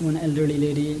asked one elderly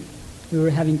lady, we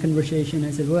were having conversation,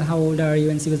 I said, well, how old are you?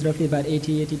 And she was roughly about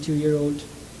 82-year-old.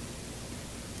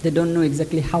 They don't know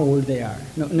exactly how old they are.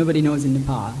 Nobody knows in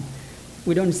Nepal.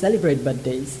 We don't celebrate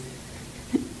birthdays.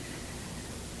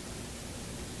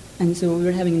 And so we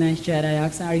were having a nice chat. I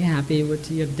asked, are you happy with what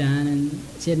you have done? And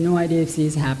she had no idea if she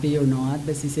is happy or not,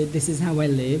 but she said, this is how I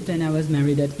lived, and I was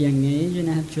married at a young age, and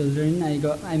I have children.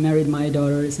 I married my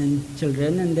daughters and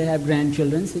children, and they have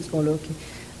grandchildren, so it's all okay.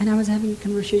 And I was having a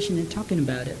conversation and talking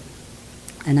about it.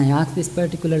 And I asked this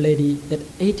particular lady that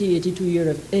 82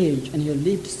 years of age, and you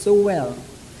lived so well,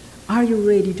 are you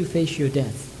ready to face your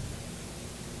death?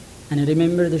 And I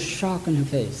remember the shock on her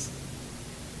face.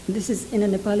 This is in a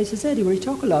Nepali society where we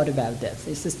talk a lot about death.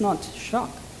 It's just not shock.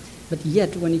 But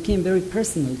yet, when it came very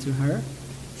personal to her,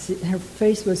 her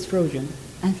face was frozen.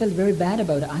 I felt very bad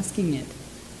about asking it.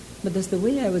 But that's the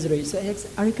way I was raised. So I asked,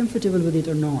 are you comfortable with it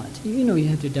or not? You know you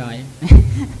have to die.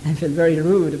 I felt very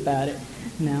rude about it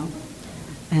now.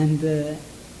 And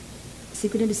she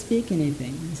couldn't speak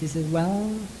anything. She said,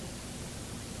 well...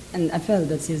 And I felt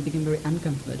that she has become very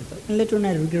uncomfortable. And later on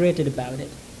I regretted about it.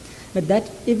 But that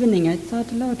evening I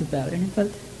thought a lot about it, and I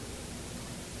felt,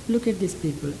 look at these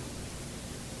people.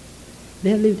 They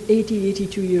have lived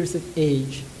 82 years of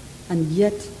age, and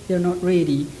yet they're not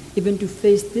ready even to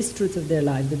face this truth of their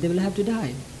life, that they will have to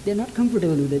die. They're not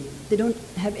comfortable with it. They don't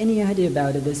have any idea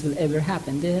about it this will ever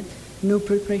happen. They had no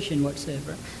preparation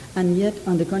whatsoever. And yet,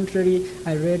 on the contrary,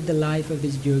 I read the life of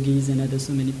these yogis and other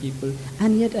so many people,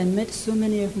 and yet I met so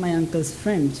many of my uncle's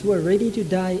friends who are ready to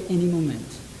die any moment.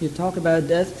 You talk about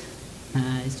death,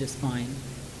 it's just fine.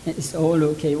 It's all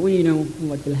okay. We know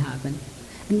what will happen.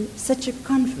 And such a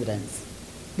confidence.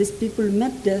 These people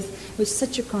met death with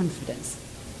such a confidence.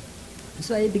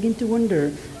 So I begin to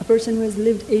wonder, a person who has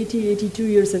lived 82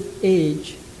 years of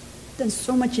age, done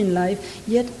so much in life,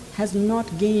 yet has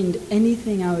not gained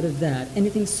anything out of that,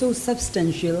 anything so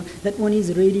substantial that one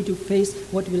is ready to face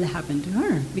what will happen to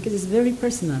her. Because it's very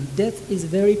personal. Death is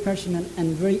very personal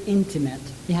and very intimate.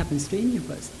 It happens to any of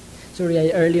us. Sorry,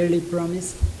 I earlier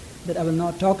promised that I will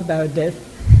not talk about death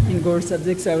in Gore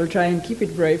subjects, so I will try and keep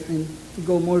it brief and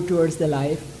go more towards the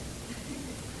life.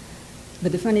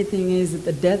 But the funny thing is that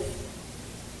the death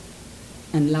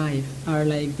and life are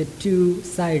like the two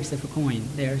sides of a coin.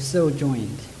 They are so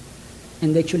joined,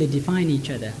 and they actually define each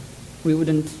other. We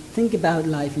wouldn't think about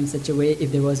life in such a way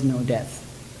if there was no death.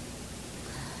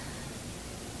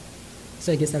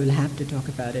 So I guess I will have to talk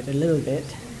about it a little bit.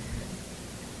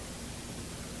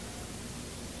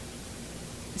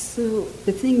 So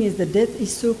the thing is that death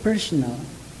is so personal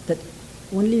that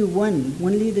only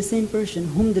the same person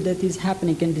whom the death is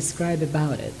happening can describe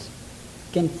about it,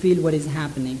 can feel what is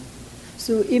happening.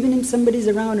 So even if somebody is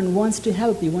around and wants to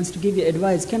help you, wants to give you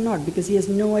advice, cannot, because he has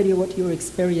no idea what you're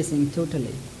experiencing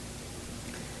totally.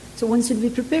 So one should be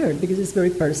prepared because it's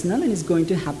very personal and it's going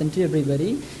to happen to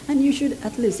everybody. And you should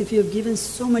at least, if you have given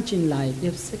so much in life, you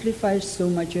have sacrificed so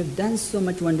much, you have done so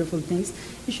much wonderful things,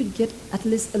 you should get at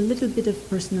least a little bit of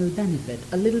personal benefit,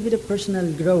 a little bit of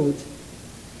personal growth,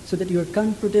 so that you are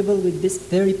comfortable with this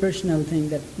very personal thing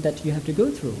that you have to go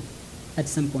through at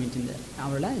some point in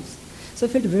our lives. So I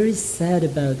felt very sad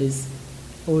about these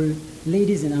old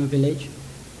ladies in our village,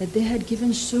 that they had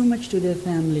given so much to their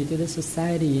family, to the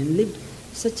society, and lived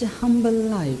such a humble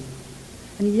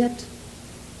life, and yet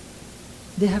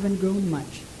they haven't grown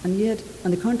much. And yet,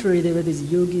 on the contrary, there were these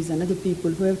yogis and other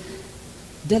people who have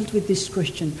dealt with this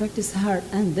question, practiced hard,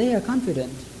 and they are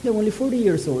confident. They're only 40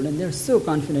 years old, and they're so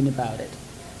confident about it.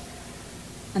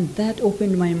 And that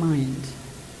opened my mind.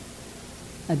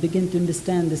 I began to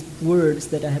understand these words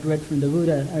that I had read from the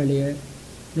Buddha earlier,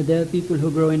 that there are people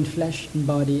who grow in flesh and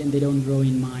body, and they don't grow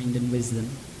in mind and wisdom.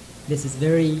 This is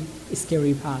very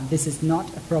scary path. This is not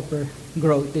a proper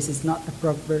growth. This is not a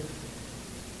proper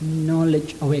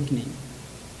knowledge awakening.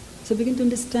 So begin to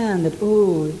understand that,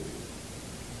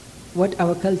 what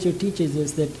our culture teaches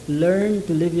us, that learn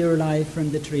to live your life from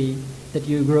the tree, that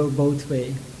you grow both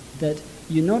way. That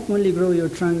you not only grow your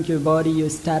trunk, your body,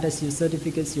 your status, your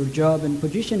certificates, your job and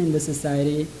position in the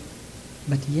society,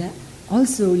 but yet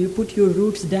also you put your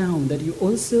roots down, that you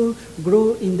also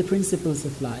grow in the principles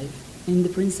of life, in the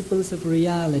principles of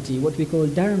reality, what we call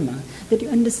Dharma, that you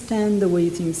understand the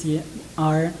way things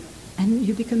are, and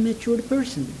you become a matured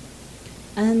person.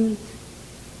 And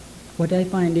what I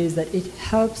find is that it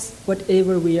helps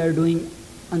whatever we are doing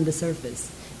on the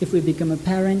surface. If we become a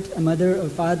parent, a mother, or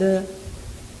father,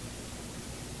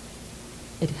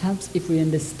 it helps if we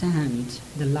understand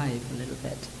the life a little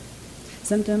bit.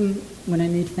 Sometimes when I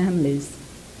meet families,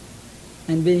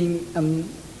 and being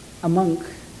a monk,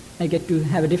 I get to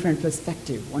have a different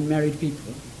perspective on married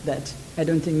people that I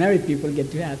don't think married people get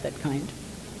to have that kind.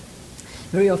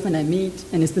 Very often I meet,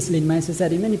 and especially in my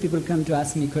society, many people come to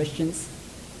ask me questions.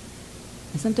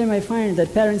 And sometimes I find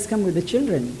that parents come with the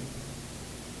children.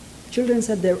 Children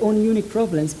have their own unique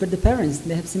problems, but the parents,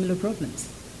 they have similar problems.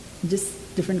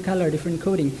 Just different color, different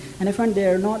coding. And I find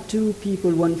there are not two people,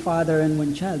 one father and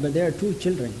one child, but there are two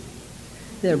children.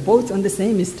 They are both on the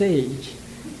same stage.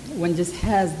 One just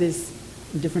has this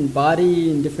different body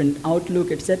and different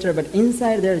outlook, etc., but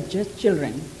inside they're just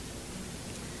children.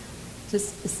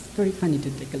 It's very funny to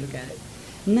take a look at it.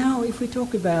 Now, if we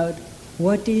talk about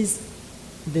what is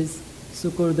this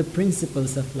so-called the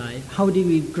principles of life, how do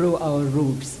we grow our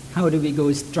roots? How do we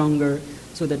go stronger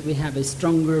so that we have a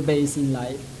stronger base in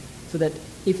life? So that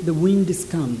if the winds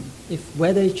come, if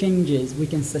weather changes, we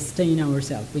can sustain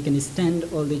ourselves. We can stand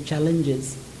all the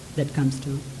challenges that comes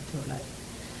to our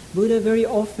life. Buddha very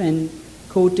often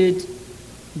quoted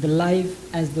the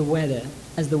life as the weather.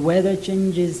 As the weather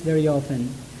changes very often,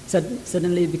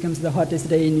 suddenly it becomes the hottest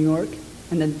day in New York,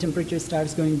 and then temperature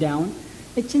starts going down.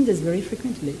 It changes very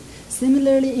frequently.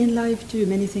 Similarly in life too,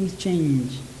 many things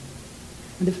change.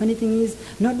 And the funny thing is,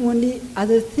 not only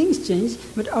other things change,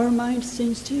 but our minds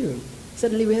change too.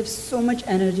 Suddenly we have so much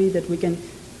energy that we can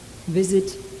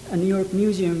visit a New York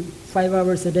museum 5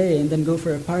 hours a day and then go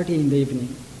for a party in the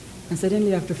evening. And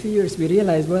suddenly after a few years we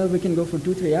realize, we can go for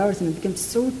 2-3 hours and we become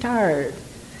so tired.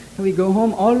 And we go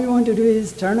home, all we want to do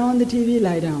is turn on the TV,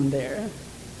 lie down there.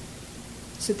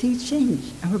 So things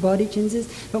change. Our body changes.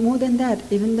 But more than that,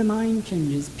 even the mind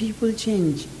changes. People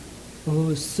change.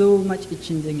 So much is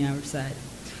changing outside.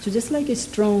 So just like a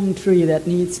strong tree that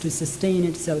needs to sustain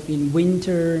itself in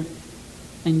winter,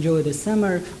 enjoy the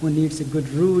summer, one needs a good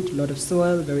root, a lot of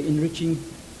soil, very enriching,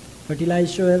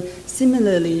 fertilized soil.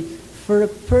 Similarly, for a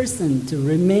person to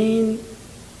remain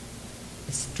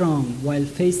strong while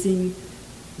facing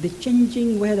the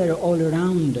changing weather all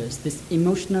around us, this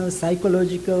emotional,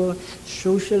 psychological,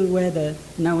 social weather.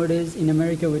 Nowadays in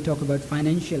America we talk about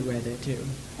financial weather too.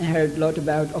 I heard a lot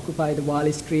about Occupy the Wall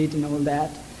Street and all that.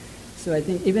 So I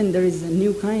think even there is a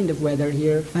new kind of weather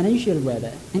here, financial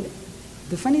weather. And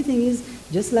the funny thing is,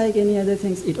 just like any other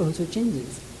things, it also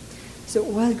changes. So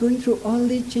while going through all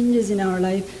the changes in our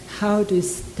life, how to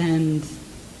stand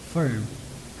firm,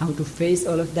 how to face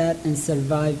all of that and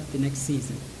survive the next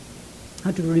season,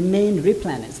 how to remain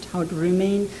replenished, how to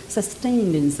remain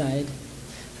sustained inside.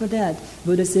 For that,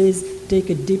 Buddha says, take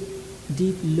a deep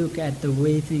look at the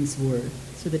way things were,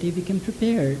 so that you become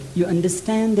prepared. You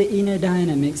understand the inner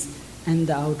dynamics and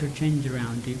the outer change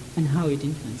around you and how it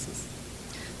influences.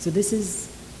 So this is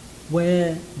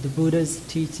where the Buddha's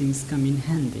teachings come in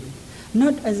handy.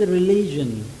 Not as a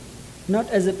religion, not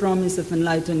as a promise of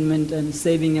enlightenment and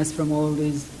saving us from all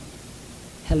these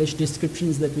hellish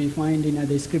descriptions that we find in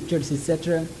other scriptures,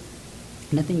 etc.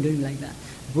 Nothing doing like that.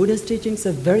 Buddha's teachings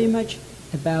are very much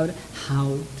about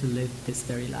how to live this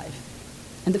very life.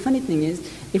 And the funny thing is,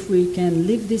 if we can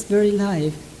live this very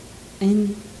life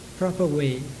in proper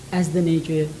way, as the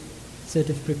nature sort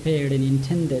of prepared and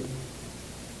intended,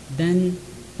 then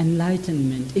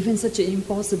enlightenment, even such an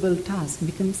impossible task,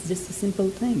 becomes just a simple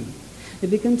thing. It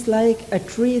becomes like a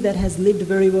tree that has lived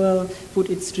very well, put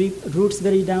its roots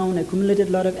very down, accumulated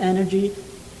a lot of energy.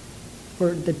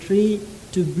 For the tree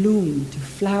to bloom, to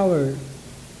flower,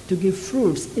 to give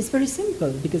fruits is very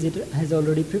simple because it has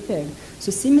already prepared.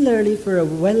 So similarly, for a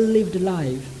well-lived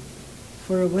life,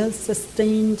 for a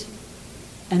well-sustained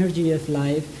energy of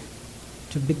life,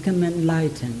 to become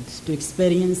enlightened, to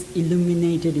experience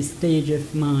illuminated stage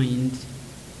of mind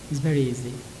is very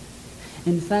easy.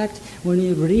 In fact, when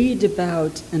you read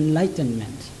about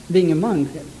enlightenment, being a monk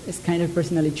is kind of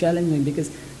personally challenging because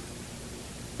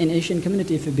in Asian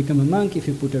community, if you become a monk, if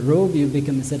you put a robe, you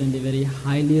become suddenly a very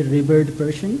highly revered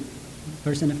person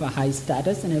of a high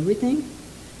status and everything.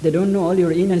 They don't know all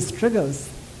your inner struggles,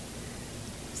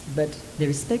 but they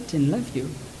respect and love you.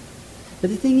 But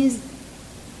the thing is,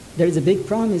 there is a big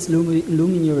promise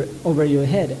looming over your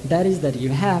head. That is that you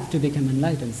have to become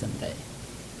enlightened someday.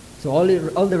 So all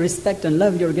the respect and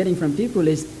love you're getting from people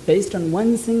is based on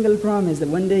one single promise that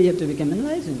one day you have to become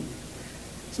enlightened.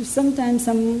 So sometimes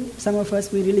some of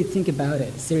us, we really think about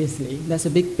it seriously. That's a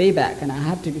big payback and I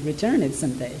have to return it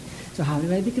someday. So how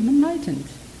do I become enlightened?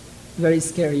 Very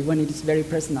scary when it is very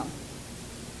personal.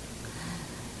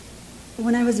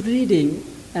 When I was reading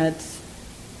at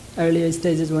earlier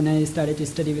stages, when I started to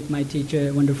study with my teacher,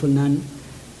 a wonderful nun,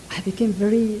 I became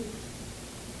very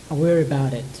aware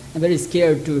about it. I'm very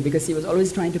scared too because he was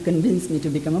always trying to convince me to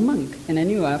become a monk. And I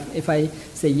knew if I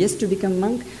say yes to become a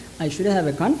monk, I should have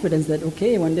a confidence that,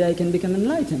 okay, one day I can become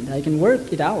enlightened. I can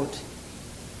work it out.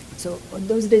 So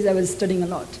those days I was studying a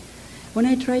lot. When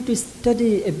I tried to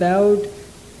study about,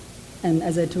 and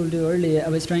as I told you earlier, I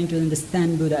was trying to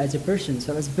understand Buddha as a person.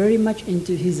 So I was very much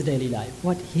into his daily life,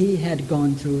 what he had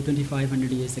gone through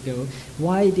 2,500 years ago.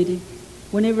 Why did he?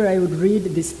 Whenever I would read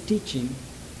this teaching,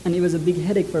 and it was a big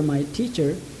headache for my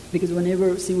teacher, because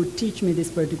whenever she would teach me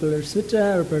this particular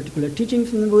sutta or particular teaching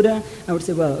from the Buddha, I would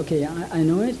say, well, okay, I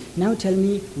know it. Now tell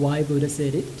me why Buddha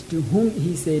said it, to whom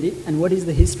he said it, and what is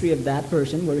the history of that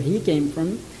person, where he came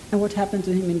from, and what happened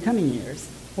to him in coming years.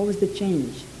 What was the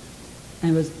change?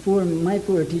 And my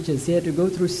poor teachers, she had to go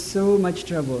through so much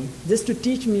trouble. Just to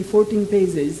teach me 14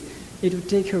 pages, it would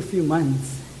take her a few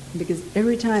months, because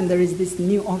every time there is this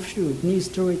new offshoot, new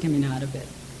story coming out of it.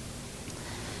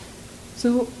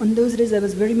 So on those days I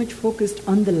was very much focused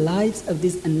on the lives of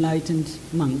these enlightened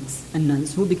monks and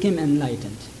nuns who became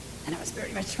enlightened. And I was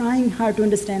very much trying hard to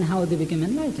understand how they became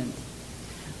enlightened.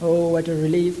 Oh, what a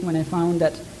relief when I found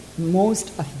that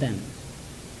most of them,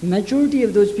 majority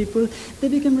of those people, they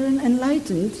became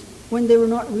enlightened when they were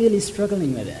not really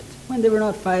struggling with it, when they were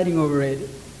not fighting over it.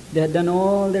 They had done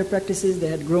all their practices, they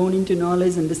had grown into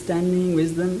knowledge, understanding,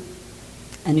 wisdom,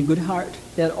 and a good heart.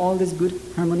 They had all this good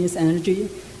harmonious energy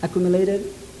accumulated.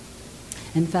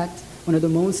 In fact, one of the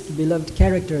most beloved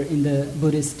character in the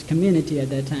Buddhist community at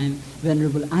that time,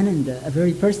 Venerable Ananda, a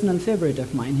very personal favorite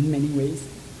of mine in many ways,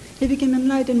 he became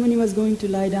enlightened when he was going to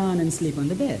lie down and sleep on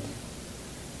the bed.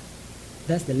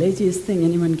 That's the laziest thing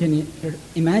anyone can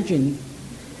imagine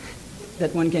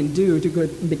that one can do to go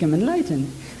become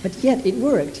enlightened. But yet it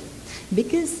worked,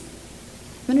 because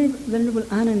Venerable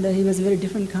Ananda, he was a very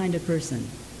different kind of person.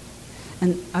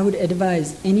 And I would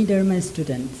advise any Dharma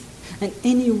student and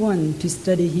anyone to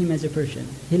study him as a person.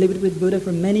 He lived with Buddha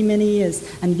for many, many years,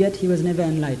 and yet he was never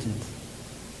enlightened.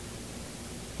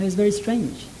 It was very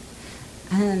strange.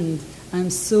 And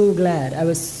I'm so glad, I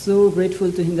was so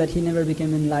grateful to him that he never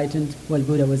became enlightened while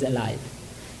Buddha was alive.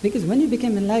 Because when you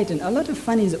become enlightened, a lot of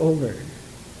fun is over.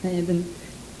 An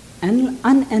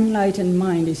unenlightened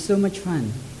mind is so much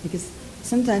fun, because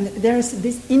sometimes there's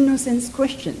these innocent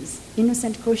questions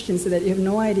so that you have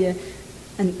no idea,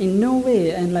 and in no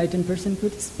way an enlightened person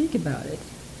could speak about it.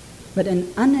 But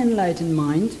an unenlightened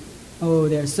mind, oh,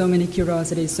 there are so many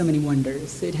curiosities, so many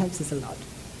wonders, so it helps us a lot.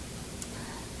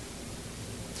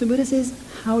 So Buddha says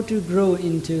how to grow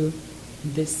into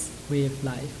this way of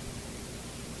life.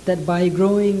 That by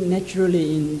growing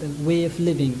naturally in the way of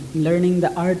living, learning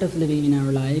the art of living in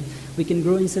our life, we can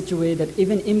grow in such a way that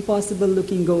even impossible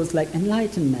looking goals like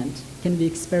enlightenment can be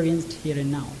experienced here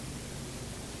and now.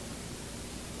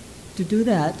 To do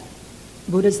that,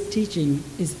 Buddha's teaching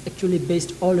is actually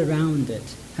based all around it,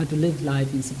 how to live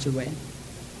life in such a way.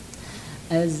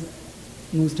 As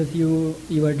most of you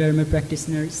are Dharma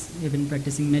practitioners, you've been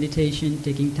practicing meditation,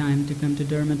 taking time to come to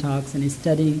Dharma talks and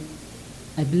studying.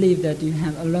 I believe that you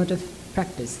have a lot of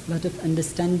practice, a lot of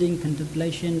understanding,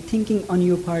 contemplation, thinking on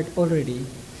your part already.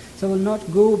 So I will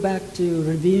not go back to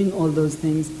reviewing all those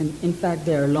things, and in fact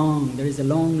they are long, there is a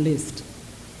long list.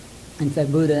 In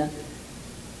fact, Buddha,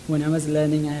 when I was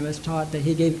learning, I was taught that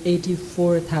he gave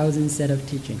 84,000 set of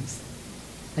teachings.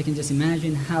 I can just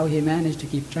imagine how he managed to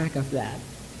keep track of that,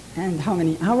 and how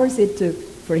many hours it took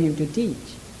for him to teach.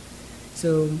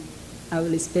 So I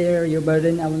will spare your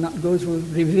burden. I will not go through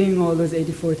reviewing all those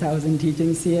 84,000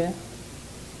 teachings here.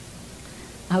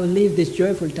 I will leave this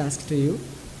joyful task to you.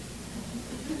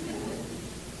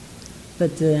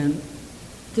 But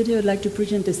today I would like to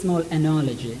present a small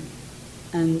analogy,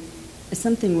 and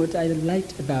something what I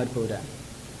liked about Buddha.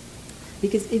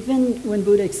 Because even when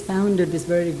Buddha expounded this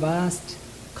very vast,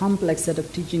 complex set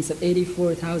of teachings of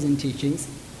 84,000 teachings,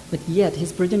 but yet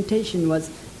his presentation was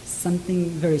something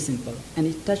very simple, and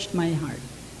it touched my heart.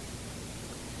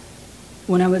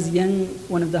 When I was young,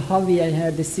 one of the hobby I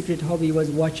had, this secret hobby, was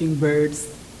watching birds,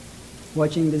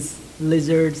 watching these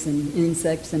lizards and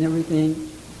insects and everything,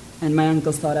 and my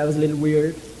uncles thought I was a little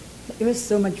weird. It was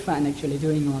so much fun actually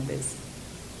doing all this.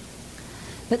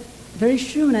 But very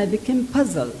soon I became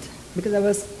puzzled, because I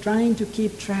was trying to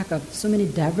keep track of so many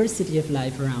diversity of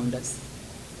life around us.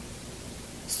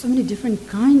 So many different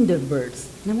kind of birds.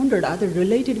 And I wondered, are they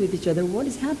related with each other? What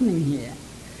is happening here?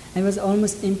 It was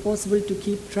almost impossible to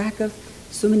keep track of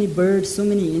so many birds, so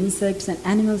many insects and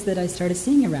animals that I started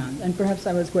seeing around. And perhaps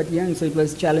I was quite young, so it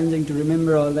was challenging to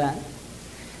remember all that.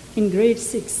 In grade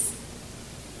 6, I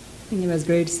think it was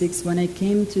grade 6, when I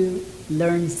came to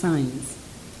learn science.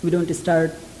 We don't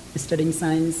start studying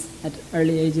science at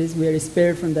early ages. We are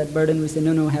spared from that burden. We say,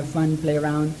 no, have fun, play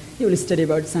around. You will study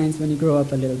about science when you grow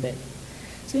up a little bit.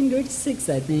 So in grade 6,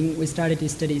 I think, we started to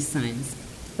study science.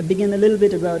 I began a little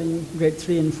bit about in grade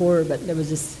 3 and 4, but I was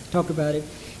just talk about it.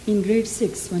 In grade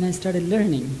 6, when I started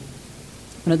learning,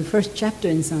 one of the first chapter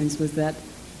in science was that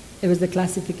it was the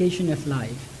classification of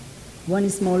life. One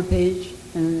small page,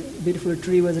 a beautiful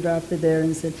tree was drafted there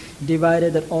and said,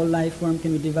 divided, that all life form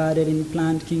can be divided in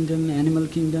plant kingdom, animal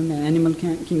kingdom, and animal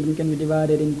kingdom can be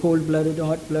divided in cold-blooded,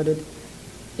 hot-blooded,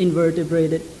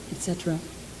 invertebrated, etc.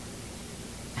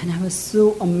 And I was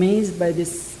so amazed by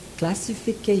this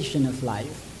classification of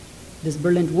life, this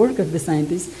brilliant work of the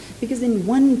scientists, because in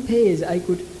one page I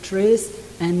could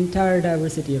trace entire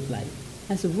diversity of life.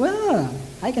 I said, well,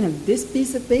 I can have this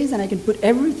piece of page and I can put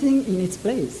everything in its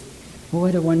place.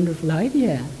 What a wonderful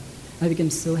idea. I became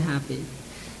so happy.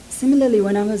 Similarly,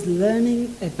 when I was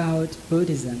learning about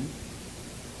Buddhism,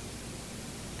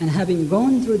 and having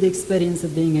gone through the experience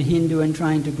of being a Hindu and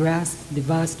trying to grasp the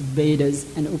vast Vedas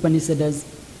and Upanishads,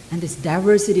 and this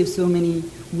diversity of so many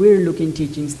weird-looking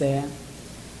teachings there,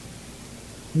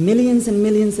 millions and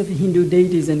millions of Hindu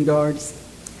deities and gods,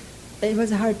 it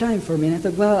was a hard time for me. And I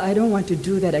thought, well, I don't want to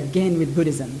do that again with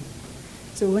Buddhism.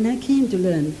 So when I came to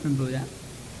learn from Buddha,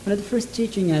 one of the first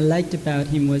teaching I liked about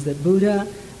him was that Buddha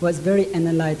was very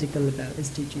analytical about his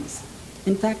teachings.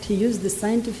 In fact, he used the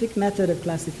scientific method of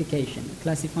classification,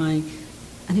 classifying,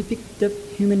 and he picked up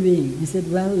human being. He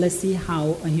said, well, let's see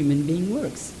how a human being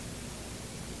works.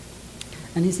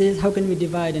 And he says, how can we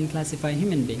divide and classify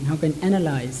human being? How can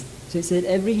analyze? So he said,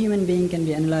 every human being can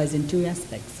be analyzed in two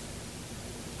aspects: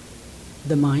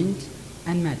 the mind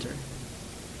and matter.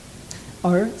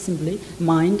 Or simply,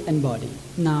 mind and body,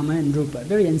 nama and rupa,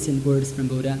 very ancient words from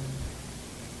Buddha.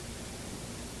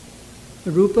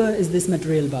 Rupa is this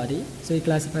material body, so he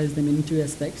classifies them in two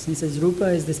aspects. He says, rupa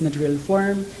is this material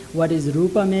form. What is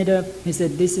rupa made of? He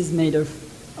said, this is made of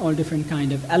all different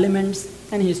kind of elements,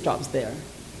 and he stops there.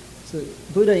 So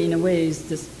Buddha, in a way, is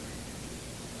just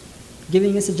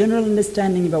giving us a general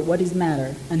understanding about what is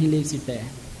matter, and he leaves it there.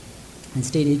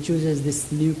 Instead, he chooses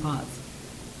this new path.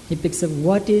 He picks up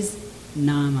what is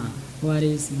nama, what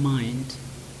is mind.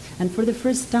 And for the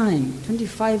first time,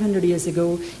 2,500 years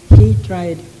ago, he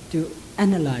tried to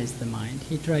analyze the mind.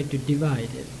 He tried to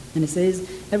divide it. And he says,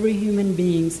 every human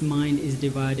being's mind is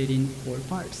divided in 4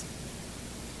 parts.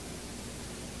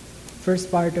 First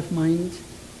part of mind,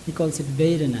 he calls it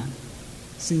Vedana,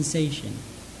 sensation.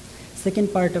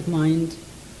 Second part of mind,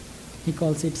 he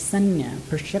calls it Sanya,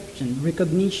 perception,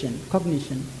 recognition,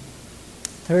 cognition.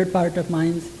 Third part of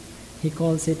mind, he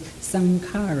calls it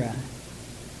Sankhara,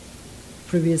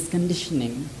 previous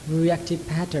conditioning, reactive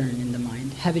pattern in the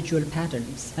mind, habitual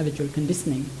patterns, habitual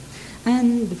conditioning.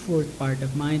 And the fourth part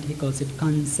of mind, he calls it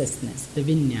consciousness, the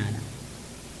Vijnana.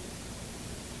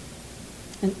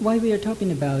 And why we are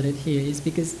talking about it here is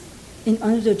because in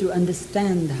order to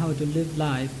understand how to live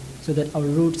life so that our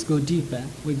roots go deeper,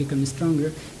 we become stronger,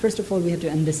 first of all we have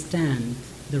to understand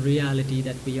the reality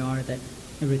that we are, that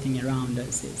everything around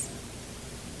us is.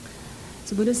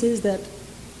 So Buddha says that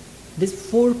these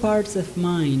 4 parts of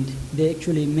mind, they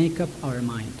actually make up our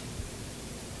mind.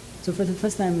 So for the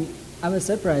first time, I was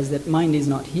surprised that mind is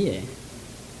not here.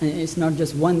 And it's not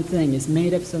just one thing, it's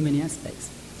made of so many aspects.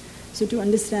 So to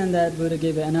understand that, Buddha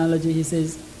gave an analogy. He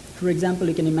says, for example,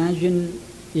 you can imagine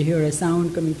you hear a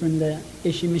sound coming from the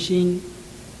AC machine.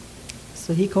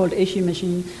 So he called AC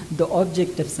machine the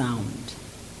object of sound.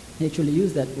 He actually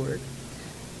used that word,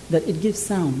 that it gives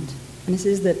sound. And he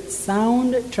says that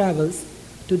sound travels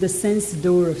to the sense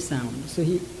door of sound. So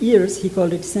ears, he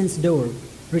called it sense door,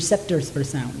 receptors for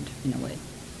sound, in a way.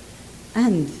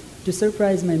 And to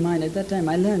surprise my mind, at that time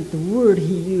I learned the word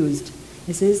he used.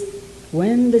 He says,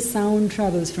 when the sound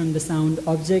travels from the sound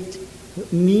object,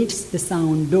 meets the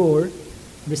sound door,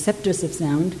 receptors of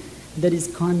sound, there is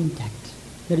contact.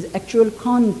 There is actual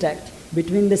contact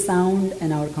between the sound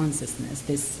and our consciousness,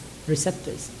 these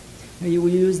receptors. We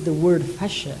use the word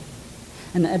fascia.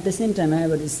 And at the same time, I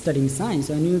was studying science,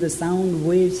 so I knew the sound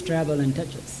waves travel and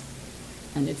touches.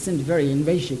 And it seemed very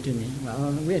invasive to me.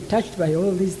 Well, we are touched by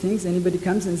all these things. Anybody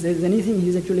comes and says anything,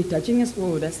 he's actually touching us.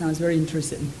 Oh, that sounds very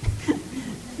interesting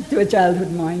to a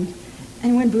childhood mind.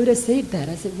 And when Buddha said that,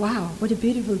 I said, wow, what a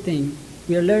beautiful thing.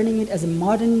 We are learning it as a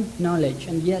modern knowledge,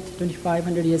 and yet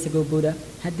 2,500 years ago, Buddha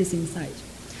had this insight.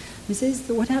 He says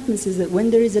that what happens is that when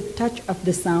there is a touch of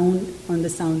the sound on the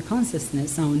sound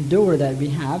consciousness, sound door that we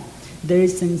have, there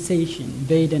is sensation,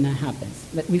 Vedana happens,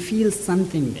 that we feel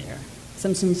something there.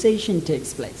 Some sensation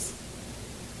takes place.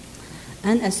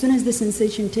 And as soon as the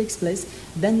sensation takes place,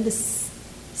 then the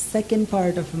second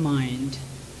part of mind,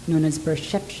 known as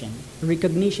perception,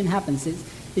 recognition happens.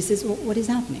 It says, what is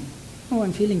happening? Oh,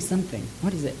 I'm feeling something.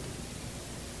 What is it?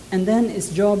 And then its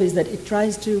job is that it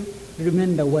tries to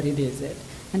remember what it is,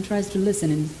 and tries to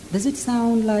listen. And does it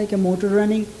sound like a motor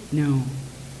running? No.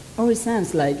 Oh, it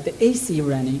sounds like the AC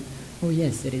running. Oh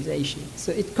yes, it is AC.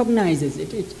 So it cognizes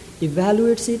it, it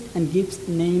evaluates it and gives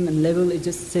name and level. It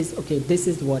just says, okay, this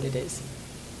is what it is.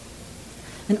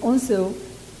 And also,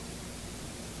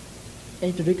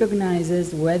 it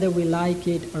recognizes whether we like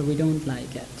it or we don't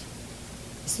like it.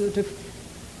 Sort of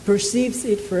perceives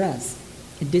it for us.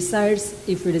 It decides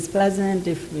if it is pleasant,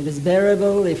 if it is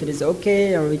bearable, if it is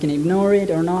okay, or we can ignore it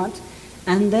or not,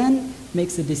 and then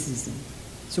makes a decision.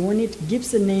 So when it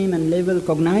gives a name and label,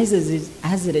 cognizes it,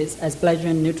 as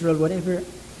pleasant, neutral, whatever,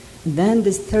 then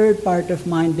this third part of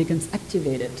mind becomes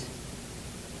activated.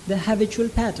 The habitual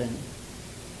pattern,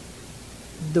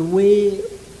 the way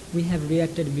we have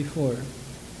reacted before,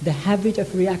 the habit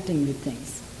of reacting with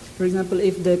things. For example,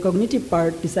 if the cognitive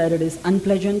part decided is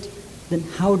unpleasant, then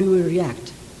how do we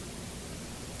react?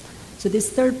 So this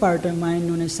third part of mind,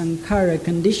 known as sankhara,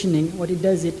 conditioning, what it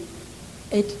does, it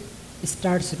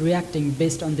starts reacting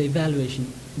based on the evaluation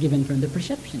given from the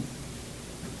perception.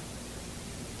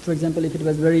 For example, if it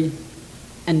was very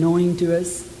annoying to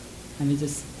us and we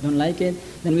just don't like it,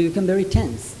 then we become very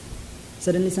tense.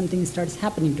 Suddenly something starts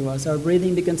happening to us. Our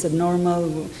breathing becomes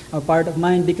abnormal, our part of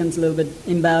mind becomes a little bit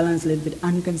imbalanced, a little bit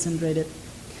unconcentrated.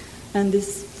 And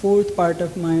this fourth part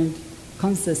of mind,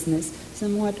 consciousness,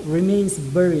 somewhat remains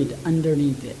buried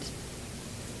underneath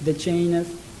it. The chain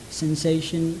of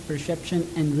sensation, perception,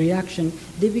 and reaction,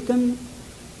 they become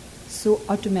so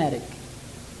automatic.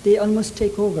 They almost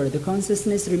take over. The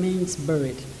consciousness remains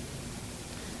buried.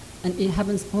 And it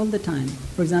happens all the time.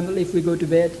 For example, if we go to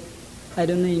bed, I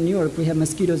don't know in New York we have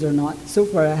mosquitoes or not. So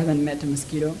far I haven't met a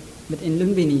mosquito. But in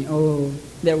Lumbini,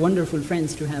 they're wonderful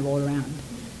friends to have all around.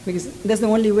 Because that's the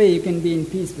only way you can be in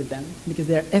peace with them. Because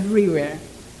they're everywhere.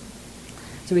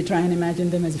 So we try and imagine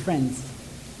them as friends.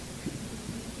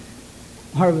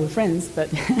 Horrible friends, but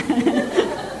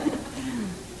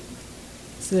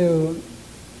so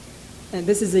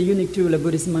this is a unique tool a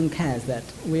Buddhist monk has, that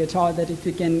we are taught that if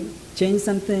you can change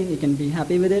something, you can be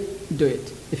happy with it, do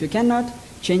it. If you cannot,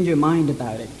 change your mind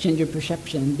about it, change your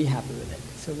perception, and be happy with it.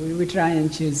 So we try and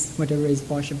choose whatever is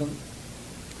possible.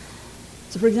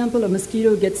 So for example, a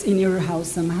mosquito gets in your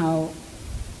house somehow,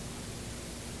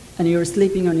 and you're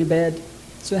sleeping on your bed,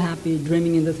 so happy,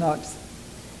 dreaming in the thoughts,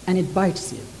 and it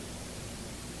bites you.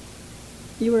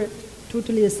 You are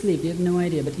totally asleep, you have no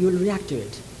idea, but you will react to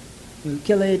it. You will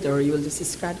kill it, or you will just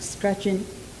scratch it.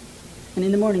 And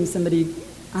in the morning somebody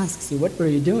asks you, what were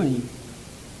you doing?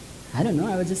 I don't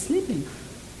know, I was just sleeping.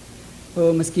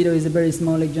 Oh, mosquito is a very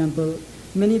small example.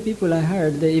 Many people I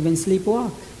heard, they even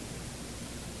sleepwalk.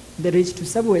 They reach to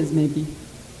subways maybe,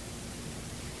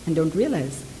 and don't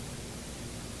realize.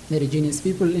 Very genius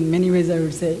people in many ways, I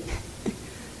would say.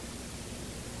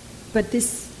 But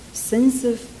this sense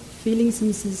of feeling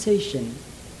some sensation,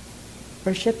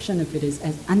 perception of it is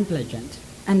as unpleasant,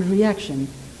 and reaction,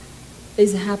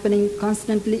 is happening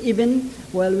constantly even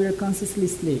while we are consciously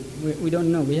asleep. We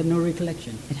don't know, we have no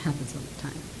recollection. It happens all the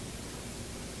time.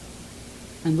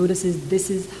 And Buddha says this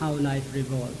is how life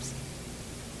revolves.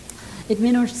 It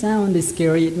may not sound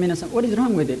scary, it may not sound, what is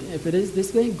wrong with it? If it is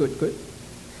this way, good.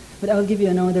 But I'll give you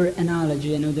another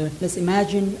analogy, let's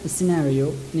imagine a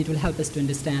scenario, and it will help us to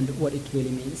understand what it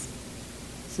really means.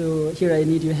 So here I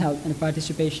need your help and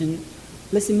participation.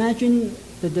 Let's imagine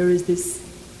that there is this,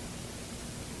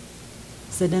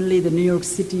 suddenly the New York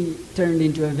City turned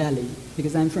into a valley,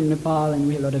 because I'm from Nepal and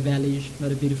we have a lot of valleys, a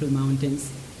lot of beautiful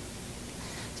mountains.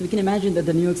 So we can imagine that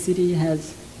the New York City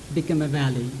has become a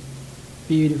valley,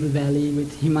 beautiful valley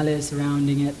with Himalayas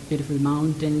surrounding it, beautiful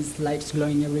mountains, lights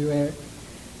glowing everywhere.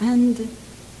 And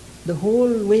the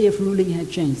whole way of ruling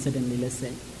had changed suddenly, let's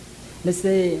say. Let's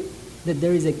say that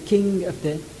there is a king of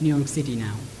the New York City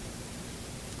now.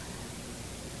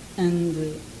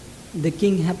 And the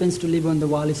king happens to live on the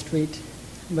Wall Street,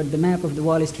 but the map of the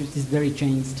Wall Street is very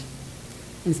changed.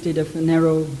 Instead of a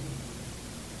narrow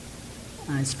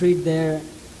street there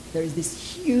is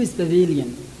this huge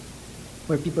pavilion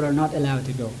where people are not allowed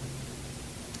to go.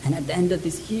 And at the end of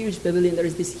this huge pavilion, there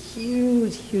is this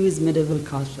huge medieval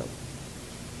castle,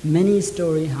 many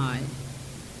story high,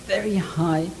 very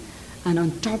high, and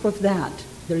on top of that,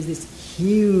 there is this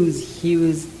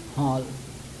huge hall.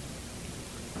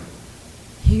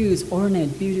 Huge,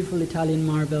 ornate, beautiful Italian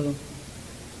marble,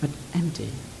 but empty,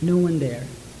 no one there.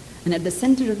 And at the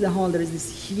center of the hall, there is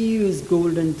this huge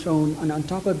golden throne, and on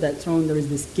top of that throne, there is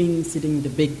this king sitting with a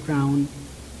big crown.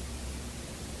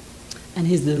 And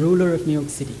he's the ruler of New York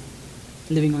City,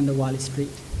 living on the Wall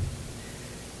Street.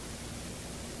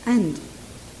 And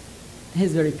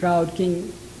he's a very proud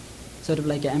king, sort of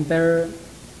like an emperor.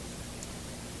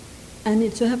 And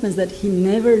it so happens that he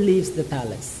never leaves the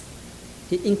palace.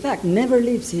 He, in fact, never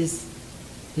leaves his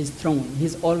throne.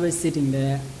 He's always sitting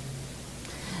there.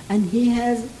 And he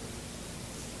has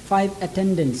 5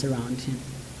 attendants around him.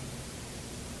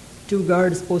 2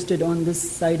 guards posted on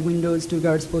this side windows, 2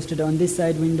 guards posted on this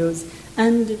side windows,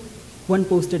 and 1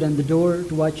 posted on the door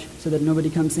to watch so that nobody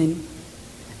comes in,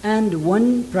 and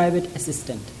 1 private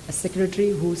assistant, a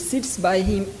secretary who sits by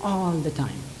him all the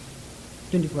time,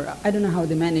 24 hours. I don't know how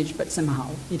they manage, but somehow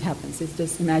it happens. It's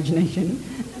just imagination.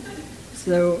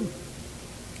 So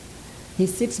he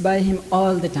sits by him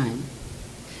all the time.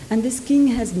 And this king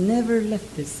has never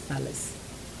left this palace.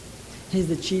 He's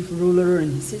the chief ruler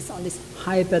and he sits on this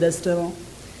high pedestal.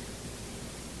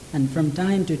 And from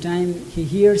time to time, he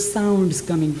hears sounds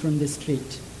coming from the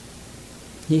street.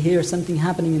 He hears something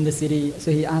happening in the city,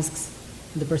 so he asks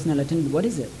the personal attendant, what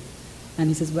is it? And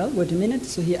he says, well, wait a minute.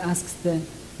 So he asks the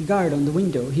guard on the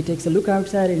window. He takes a look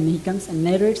outside and he comes and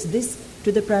narrates this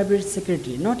to the private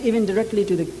secretary, not even directly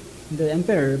to the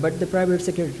emperor, but the private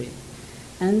secretary.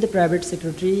 And the private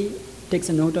secretary takes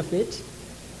a note of it,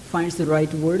 finds the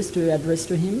right words to address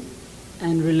to him,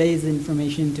 and relays the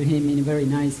information to him in a very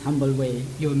nice, humble way.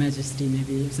 Your Majesty,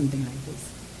 maybe, something like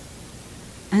this.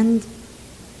 And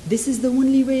this is the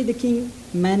only way the king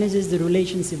manages the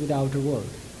relationship with the outer world.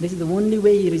 This is the only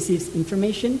way he receives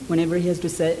information. Whenever he has to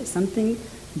say something,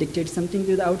 dictate something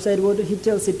to the outside world, he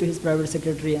tells it to his private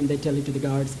secretary, and they tell it to the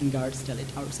guards, and guards tell it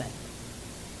outside.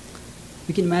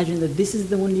 You can imagine that this is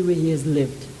the only way he has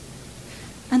lived.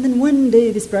 And then one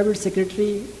day, this private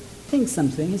secretary thinks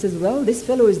something. He says, well, this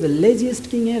fellow is the laziest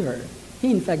king ever. He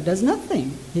in fact does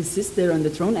nothing. He sits there on the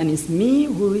throne and it's me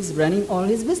who is running all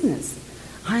his business.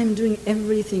 I'm doing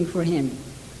everything for him.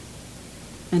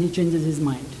 And he changes his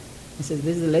mind. He says,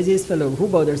 this is the laziest fellow. Who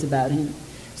bothers about him?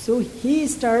 So he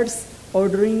starts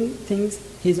ordering things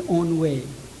his own way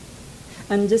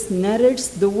and just narrates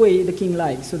the way the king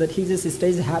likes, so that he just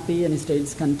stays happy and he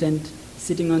stays content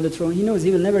sitting on the throne. He knows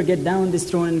he will never get down this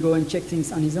throne and go and check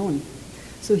things on his own.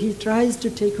 So he tries to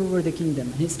take over the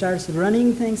kingdom. He starts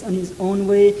running things on his own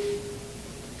way,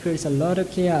 creates a lot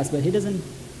of chaos, but he doesn't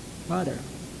bother.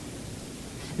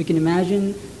 We can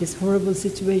imagine this horrible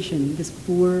situation this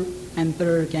poor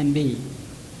emperor can be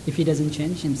if he doesn't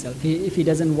change himself, if he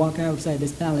doesn't walk outside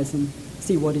this palace and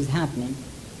see what is happening.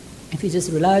 If he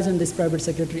just relies on this private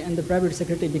secretary and the private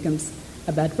secretary becomes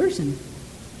a bad person.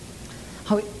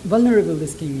 How vulnerable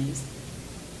this king is.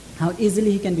 How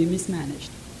easily he can be mismanaged.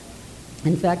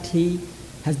 In fact, he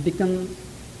has become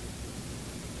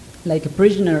like a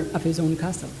prisoner of his own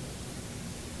castle.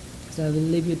 So I will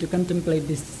leave you to contemplate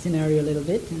this scenario a little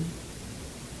bit.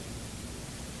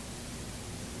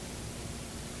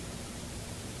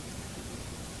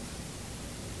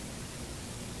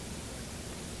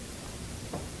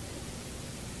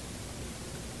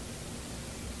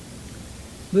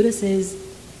 Buddha says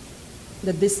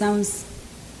that this sounds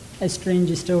a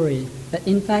strange story. That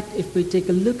in fact, if we take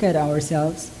a look at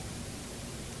ourselves,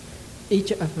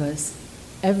 each of us,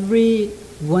 every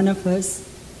one of us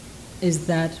is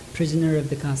that prisoner of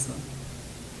the castle.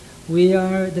 We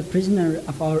are the prisoner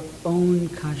of our own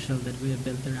castle that we have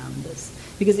built around us.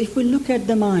 Because if we look at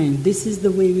the mind, this is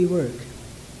the way we work.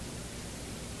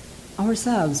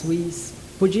 Ourselves, we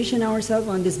position ourselves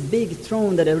on this big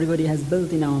throne that everybody has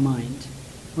built in our mind,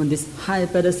 on this high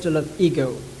pedestal of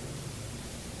ego.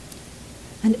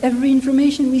 And every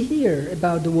information we hear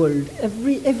about the world,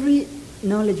 every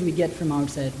knowledge we get from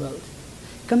outside world,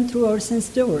 come through our sense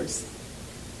doors.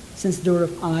 Sense door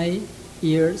of eye,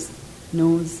 ears,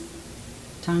 nose,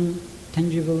 tongue,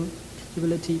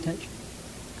 tangibility, touch.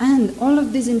 And all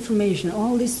of this information,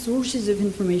 all these sources of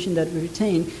information that we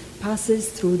retain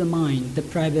passes through the mind, the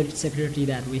private secretary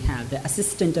that we have, the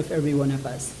assistant of every one of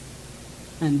us.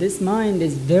 And this mind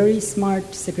is very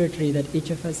smart secretary that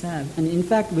each of us have. And in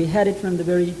fact, we had it from the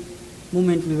very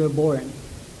moment we were born.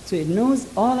 So it knows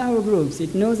all our groups.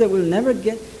 It knows that we'll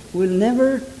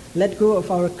never let go of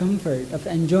our comfort of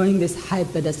enjoying this high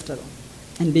pedestal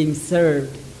and being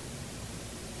served.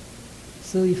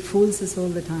 So it fools us all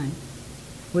the time.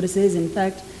 What it says, in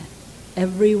fact,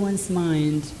 everyone's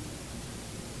mind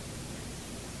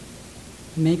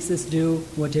makes us do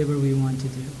whatever we want to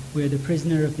do. We're the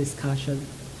prisoner of this kasha.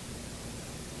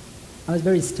 I was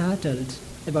very startled.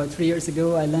 About 3 years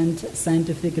ago, I learned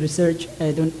scientific research.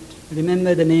 I don't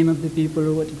remember the name of the people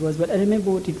or what it was, but I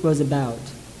remember what it was about.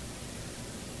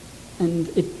 And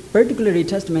it particularly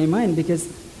touched my mind because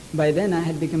by then I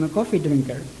had become a coffee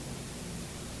drinker.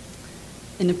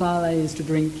 In Nepal, I used to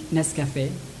drink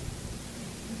Nescafe,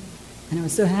 and I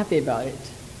was so happy about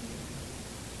it.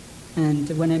 And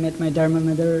when I met my Dharma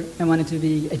mother, I wanted to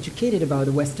be educated about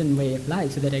the Western way of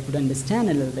life so that I could understand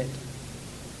a little bit.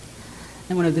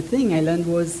 And one of the things I learned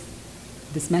was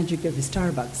this magic of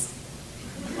Starbucks.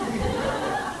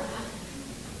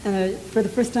 And for the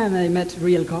first time, I met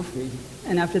real coffee.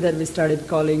 And after that, we started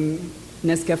calling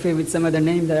Nescafe with some other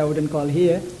name that I wouldn't call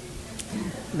here.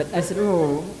 But I said,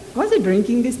 oh, was I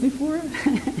drinking this before?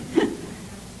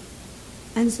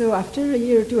 And so after a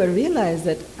year or two, I realized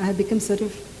that I had become sort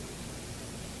of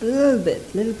a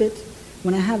little bit.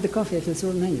 When I have the coffee, I feel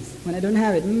so nice. When I don't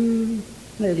have it,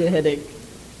 there's a headache.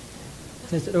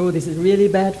 So I said, oh, this is really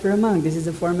bad for a monk. This is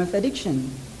a form of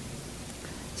addiction.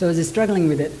 So I was struggling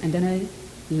with it. And then I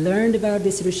learned about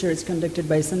this research conducted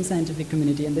by some scientific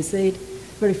community. And they said,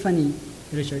 very funny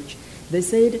research. They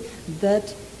said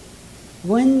that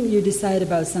when you decide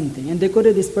about something, and they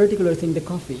quoted this particular thing, the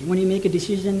coffee, when you make a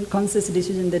decision, conscious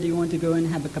decision that you want to go and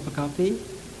have a cup of coffee,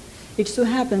 it so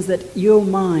happens that your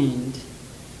mind,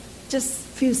 just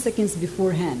few seconds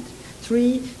beforehand,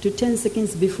 3 to 10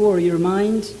 seconds before your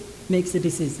mind makes a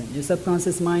decision, your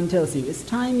subconscious mind tells you, it's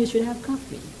time you should have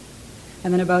coffee.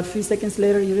 And then about a few seconds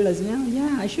later you realize,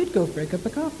 yeah, I should go for a cup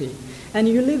of coffee. And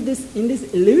you live in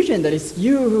this illusion that it's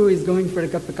you who is going for a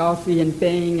cup of coffee and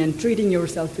paying and treating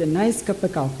yourself to a nice cup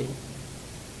of coffee.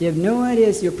 You have no idea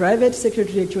it's your private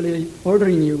secretary actually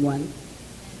ordering you one.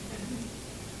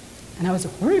 And I was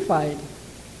horrified.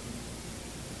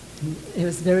 It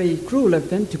was very cruel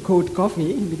of them to quote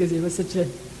coffee because it was such a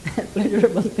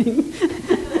pleasurable thing.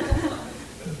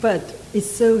 But it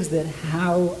shows that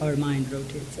how our mind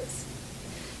rotates us.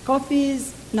 Coffee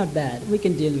is not bad, we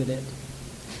can deal with it.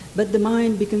 But the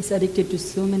mind becomes addicted to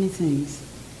so many things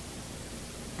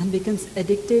and becomes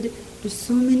addicted to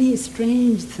so many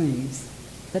strange things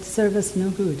that serve us no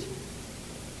good.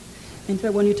 In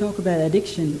fact, when you talk about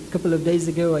addiction, a couple of days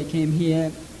ago I came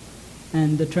here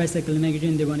and the Tricycle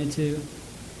magazine, they wanted to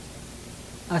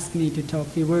ask me to talk a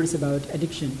few words about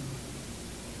addiction.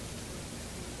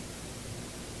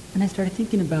 And I started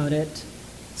thinking about it.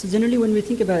 So generally when we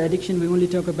think about addiction, we only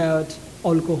talk about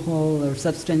alcohol or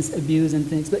substance abuse and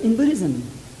things. But in Buddhism,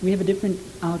 we have a different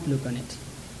outlook on it.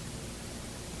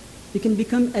 You can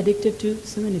become addicted to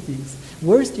so many things.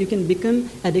 Worst, you can become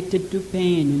addicted to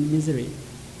pain and misery.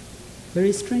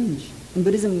 Very strange. In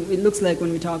Buddhism, it looks like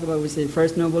when we talk about, we say,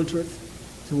 first noble truth.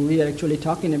 So we are actually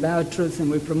talking about truth and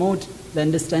we promote the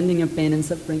understanding of pain and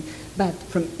suffering. But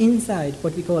from inside,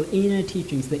 what we call inner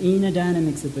teachings, the inner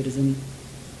dynamics of Buddhism,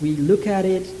 we look at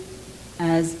it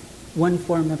as one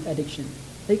form of addiction.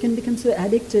 You can become so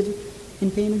addicted in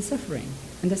pain and suffering.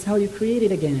 And that's how you create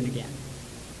it again and again.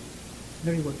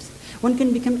 Very worse. One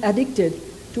can become addicted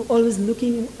to always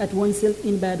looking at oneself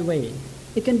in a bad way.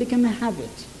 It can become a habit.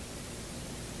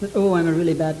 That, oh, I'm a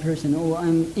really bad person. Oh,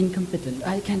 I'm incompetent.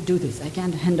 I can't do this. I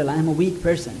can't handle. I'm a weak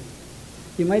person.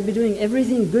 You might be doing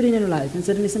everything good in your life and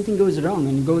suddenly something goes wrong,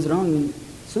 and it goes wrong in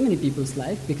so many people's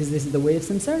life, because this is the way of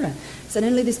samsara.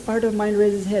 Suddenly this part of mind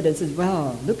raises head and says,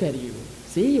 well, look at you.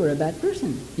 See, you're a bad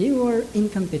person. You are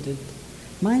incompetent.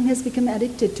 Mind has become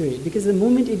addicted to it, because the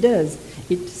moment it does,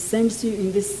 it sends you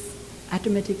in this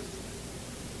automatic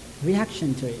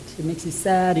reaction to it. It makes you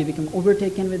sad, you become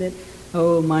overtaken with it.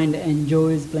 Oh, mind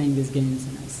enjoys playing these games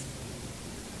on us.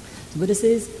 So Buddha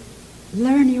says,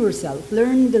 learn yourself,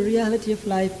 learn the reality of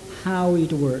life, how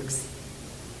it works.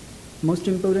 Most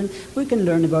important, we can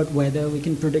learn about weather, we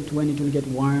can predict when it will get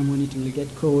warm, when it will get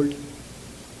cold.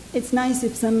 It's nice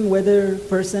if some weather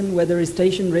person, weather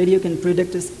station, radio can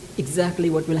predict us exactly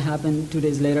what will happen 2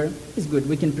 days later. It's good.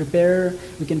 We can prepare,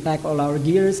 we can pack all our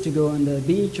gears to go on the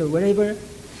beach or wherever.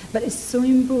 But it's so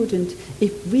important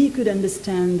if we could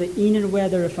understand the inner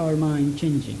weather of our mind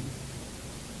changing.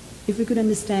 If we could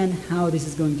understand how this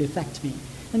is going to affect me,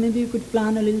 then maybe we could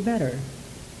plan a little better.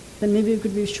 Then maybe we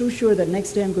could be so sure that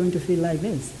next day I'm going to feel like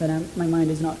this, that my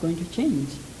mind is not going to change.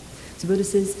 So Buddha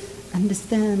says,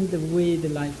 understand the way the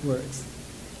life works.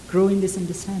 Grow in this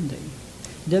understanding.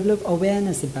 Develop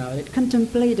awareness about it.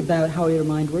 Contemplate about how your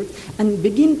mind works, and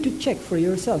begin to check for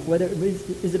yourself whether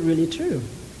is it really true.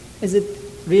 Is it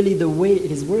really the way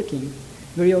it is working?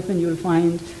 Very often you will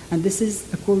find, and this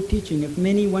is a core teaching of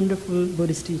many wonderful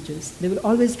Buddhist teachers, they will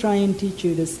always try and teach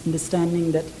you this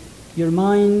understanding that your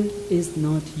mind is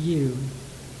not you.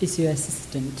 It's your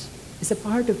assistant. It's a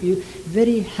part of you,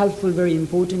 very helpful, very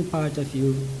important part of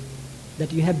you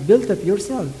that you have built up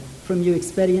yourself from your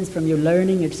experience, from your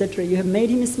learning, etc. You have made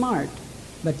him smart,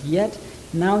 but yet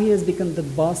now he has become the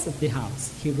boss of the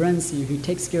house. He runs you, he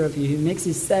takes care of you, he makes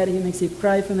you sad, he makes you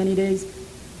cry for many days,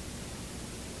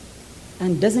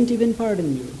 and doesn't even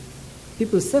pardon you.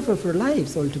 People suffer for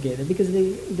lives altogether because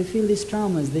they feel these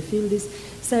traumas, they feel these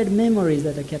sad memories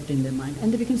that are kept in their mind,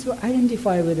 and they become so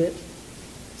identified with it.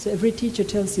 So every teacher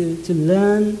tells you to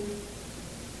learn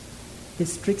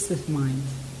these tricks of mind.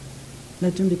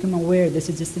 Let them become aware this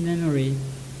is just a memory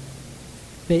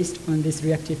based on this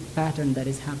reactive pattern that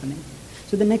is happening.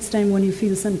 So the next time when you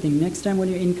feel something, next time when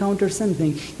you encounter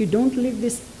something, you don't leave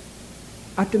this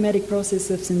automatic process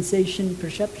of sensation,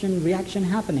 perception, reaction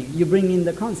happening. You bring in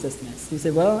the consciousness. You say,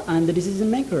 well, I'm the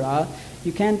decision maker.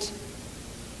 You can't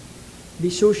be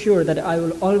so sure that I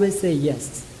will always say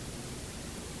yes.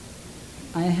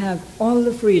 I have all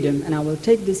the freedom, and I will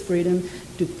take this freedom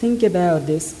to think about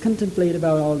this, contemplate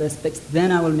about all the aspects.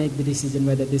 Then I will make the decision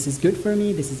whether this is good for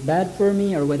me, this is bad for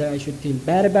me, or whether I should feel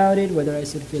bad about it, whether I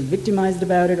should feel victimized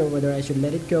about it, or whether I should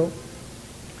let it go.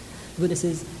 Buddha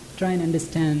says, try and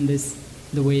understand this,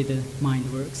 the way the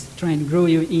mind works. Try and grow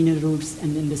your inner roots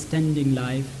and understanding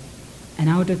life. And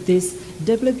out of this,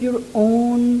 develop your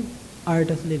own art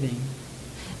of living.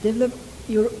 Develop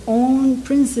your own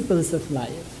principles of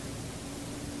life.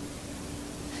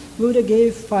 Buddha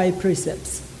gave 5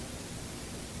 precepts,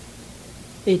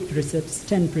 8 precepts,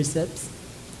 10 precepts,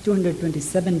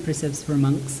 227 precepts for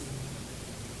monks,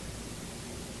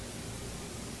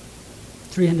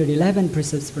 311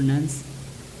 precepts for nuns.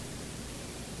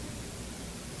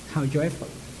 How joyful.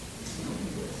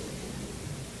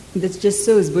 That just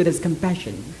shows Buddha's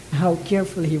compassion, how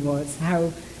careful he was,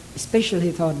 how special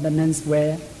he thought the nuns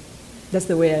were. That's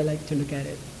the way I like to look at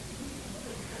it.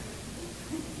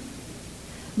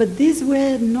 But these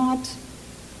were not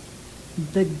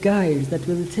the guides that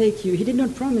will take you. He did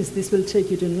not promise this will take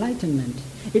you to enlightenment.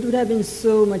 It would have been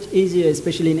so much easier,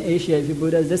 especially in Asia, if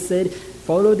Buddha just said,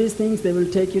 follow these things, they will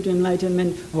take you to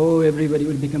enlightenment. Oh, everybody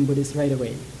will become Buddhist right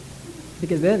away.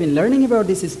 Because they have been learning about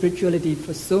this spirituality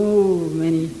for so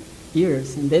many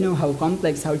years, and they know how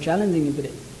complex, how challenging it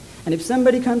is. And if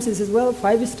somebody comes and says, well,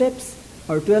 5 steps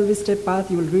or 12-step path,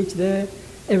 you will reach there,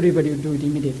 everybody will do it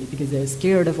immediately because they are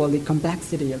scared of all the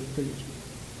complexity of religion.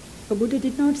 But Buddha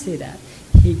did not say that.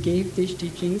 He gave these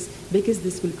teachings because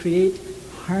this will create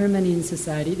harmony in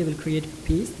society, they will create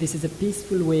peace. This is a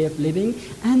peaceful way of living,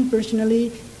 and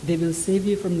personally, they will save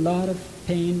you from a lot of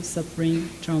pain, suffering,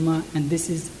 trauma, and this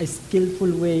is a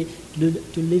skillful way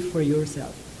to live for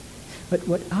yourself. But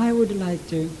what I would like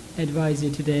to advise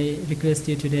you today, request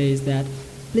you today, is that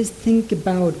please think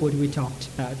about what we talked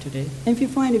about today. And if you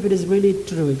find if it is really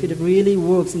true, if it really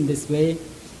works in this way,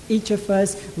 each of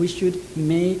us, we should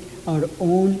make our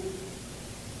own,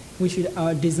 we should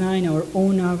design our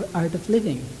own art of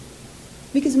living.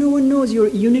 Because no one knows your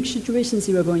unique situations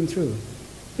you are going through.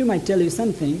 We might tell you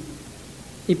something,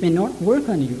 it may not work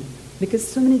on you, because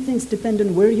so many things depend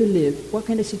on where you live, what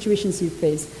kind of situations you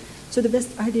face. So the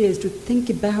best idea is to think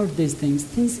about these things,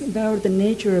 think about the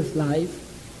nature of life.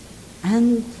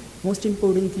 And most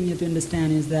important thing you have to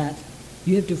understand is that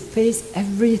you have to face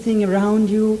everything around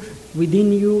you,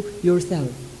 within you,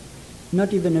 yourself.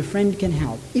 Not even a friend can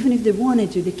help. Even if they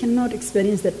wanted to, they cannot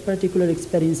experience that particular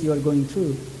experience you are going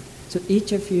through. So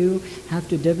each of you have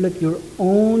to develop your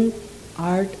own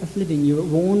art of living, your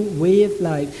own way of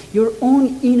life, your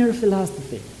own inner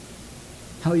philosophy.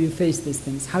 How you face these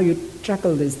things, how you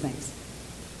tackle these things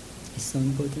is so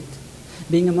important.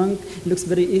 Being a monk looks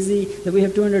very easy, that we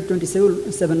have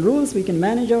 227 rules, we can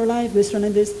manage our life based on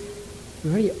this.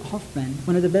 Very often,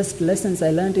 one of the best lessons I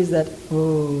learned is that,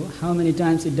 how many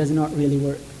times it does not really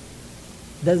work.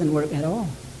 It doesn't work at all.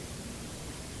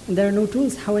 And there are no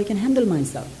tools how I can handle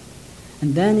myself.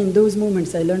 And then in those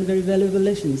moments I learned very valuable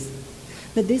lessons.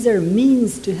 That these are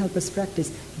means to help us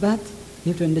practice, but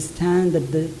you have to understand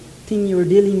that the thing you're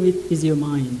dealing with is your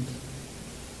mind.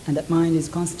 And that mind is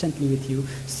constantly with you.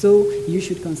 So you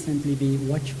should constantly be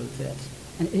watchful for it.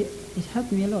 And it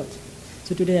helped me a lot.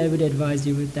 So today I would advise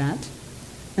you with that.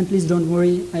 And please don't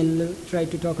worry, I'll try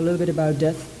to talk a little bit about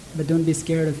death, but don't be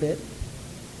scared of it.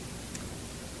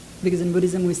 Because in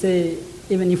Buddhism we say,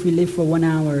 even if we live for 1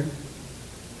 hour,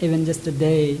 even just a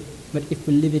day, but if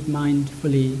we live it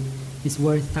mindfully, it's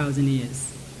worth 1,000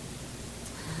 years.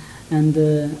 And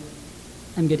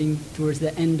I'm getting towards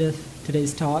the end of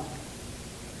today's talk.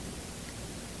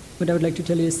 But I would like to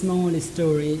tell you a small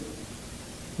story.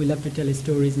 We love to tell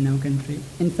stories in our country.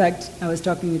 In fact, I was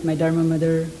talking with my Dharma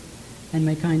mother and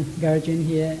my kind guardian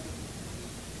here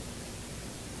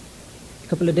a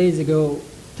couple of days ago,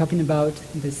 talking about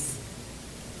this.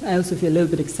 I also feel a little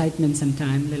bit excitement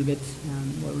sometimes, a little bit,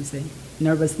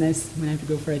 nervousness when I have to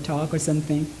go for a talk or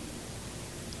something.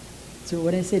 So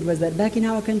what I said was that back in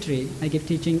our country, I give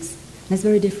teachings, and it's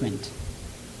very different.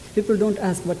 People don't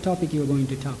ask what topic you are going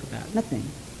to talk about, nothing.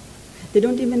 They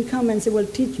don't even come and say, well,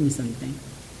 teach me something.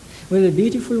 We have a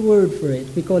beautiful word for it.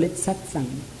 We call it satsang.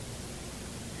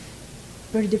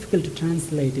 Very difficult to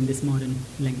translate in this modern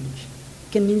language.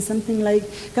 It can mean something like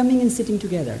coming and sitting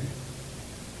together.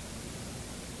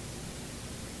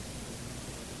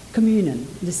 Communion,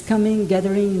 just coming,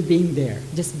 gathering, being there,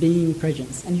 just being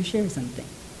presence, and you share something.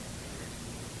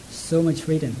 So much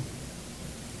freedom.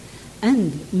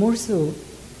 And more so,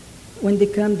 when they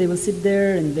come, they will sit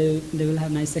there and they will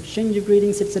have nice exchange of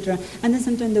greetings, etc. And then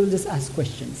sometimes they will just ask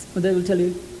questions. Or they will tell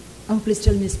you, please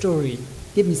tell me a story,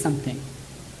 give me something.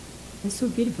 It's so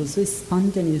beautiful, so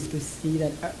spontaneous to see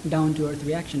that down-to-earth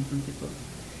reaction from people.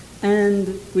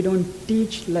 And we don't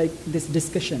teach like this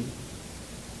discussion.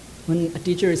 When a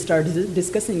teacher starts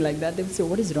discussing like that, they will say,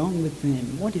 what is wrong with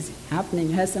him? What is happening?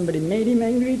 Has somebody made him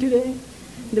angry today?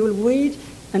 They will wait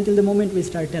until the moment we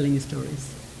start telling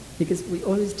stories. Because we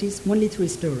always teach only through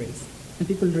stories. And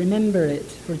people remember it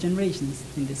for generations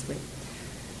in this way.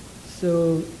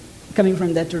 So, coming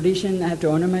from that tradition, I have to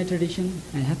honor my tradition.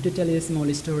 I have to tell you a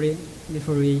small story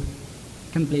before we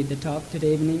complete the talk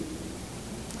today evening.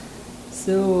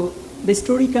 So, the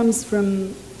story comes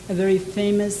from a very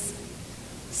famous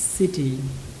city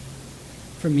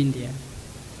from India,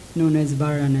 known as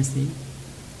Varanasi.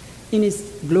 In its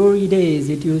glory days,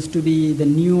 it used to be the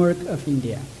New York of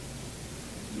India.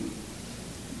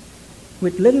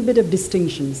 With little bit of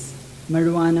distinctions,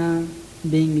 marijuana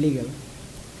being legal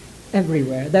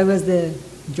everywhere. That was the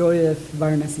joy of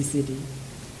Varanasi city.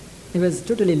 It was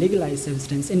totally legalized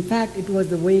substance. In fact, it was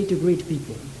the way to greet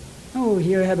people. Oh,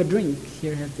 here have a drink,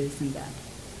 here have this and that.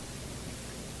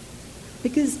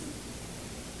 Because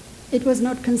it was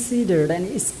not considered an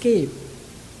escape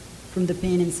from the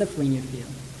pain and suffering you feel.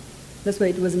 That's why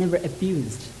it was never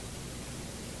abused.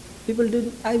 People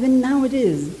do, even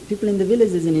nowadays, people in the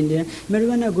villages in India,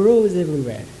 marijuana grows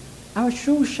everywhere. I was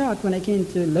so shocked when I came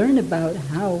to learn about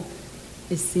how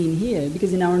it's seen here,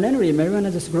 because in our nunnery,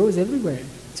 marijuana just grows everywhere.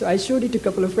 So I showed it to a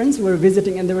couple of friends who were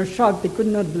visiting, and they were shocked. They could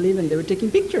not believe it. They were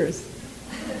taking pictures.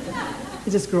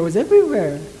 It just grows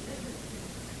everywhere.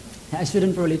 I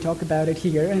shouldn't probably talk about it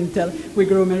here and tell we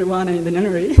grow marijuana in the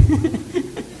nunnery.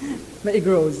 But it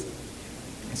grows.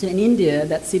 So in India,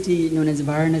 that city known as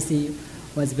Varanasi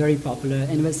was very popular,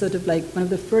 and it was sort of like one of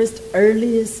the first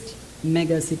earliest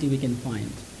mega city we can find.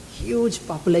 Huge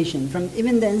population from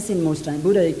even the ancient most time.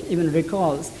 Buddha even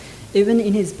recalls, even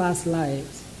in his past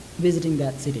lives, visiting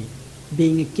that city,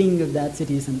 being a king of that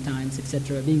city sometimes,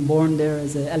 etc., being born there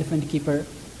as an elephant keeper.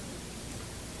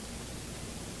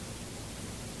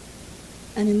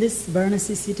 And in this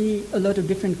Varanasi city, a lot of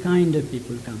different kind of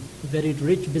people come. Very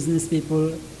rich business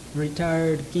people,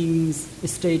 retired kings,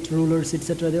 estate rulers,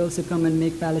 etc. They also come and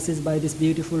make palaces by this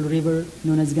beautiful river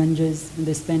known as Ganges, and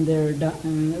they spend their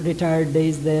retired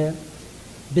days there.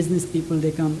 Business people,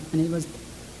 they come,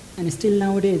 and still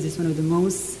nowadays it's one of the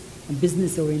most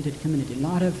business-oriented community. A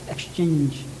lot of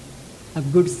exchange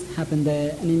of goods happened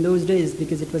there. And in those days,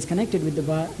 because it was connected with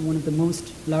one of the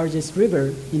most largest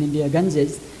river in India,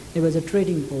 Ganges, it was a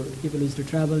trading port. People used to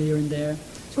travel here and there.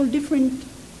 So all different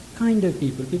kind of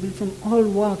people from all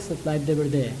walks of life, they were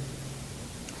there.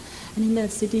 And in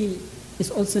that city, it's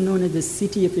also known as the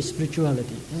city of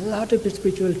spirituality. A lot of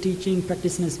spiritual teaching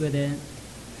practitioners were there.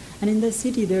 And in that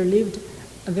city, there lived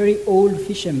a very old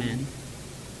fisherman.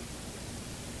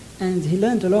 And he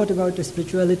learned a lot about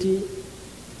spirituality,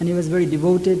 and he was very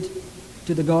devoted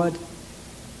to the god,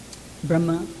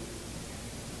 Brahma.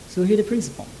 So he had a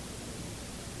principle.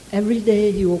 Every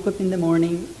day he woke up in the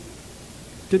morning,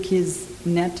 took his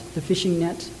net, the fishing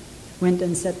net, went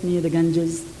and sat near the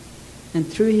Ganges, and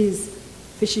threw his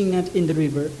fishing net in the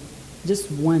river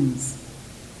just once.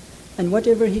 And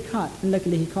whatever he caught, and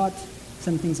luckily he caught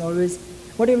some things always,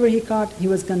 whatever he caught, he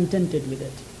was contented with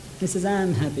it. He says,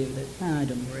 I'm happy with it.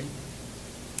 Don't worry.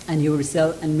 And he would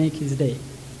sell and make his day,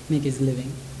 make his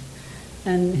living.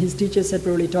 And his teachers had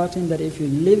probably taught him that if you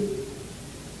live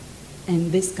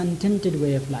in this contented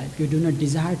way of life, you do not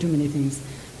desire too many things,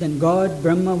 then God,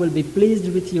 Brahma, will be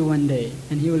pleased with you one day,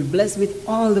 and he will bless with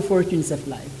all the fortunes of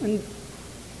life. And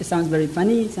it sounds very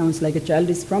funny, it sounds like a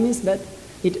childish promise, but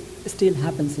it still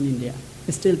happens in India.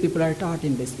 Still people are taught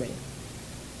in this way.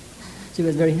 So he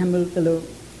was a very humble fellow,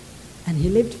 and he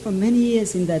lived for many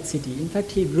years in that city. In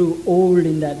fact, he grew old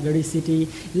in that very city,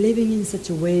 living in such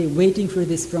a way, waiting for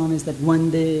this promise that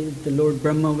one day the Lord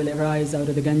Brahma will arise out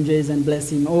of the Ganges and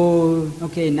bless him. Oh,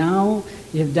 okay, now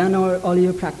you have done all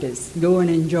your practice. Go and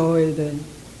enjoy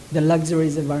the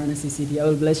luxuries of Varanasi city. I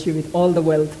will bless you with all the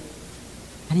wealth.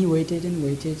 And he waited and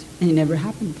waited, and it never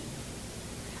happened.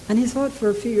 And he thought for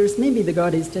a few years, maybe the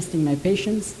God is testing my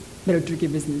patience. Very tricky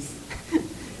business.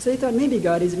 So he thought, maybe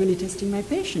God is really testing my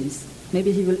patience.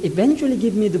 Maybe he will eventually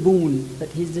give me the boon, but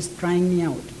he's just trying me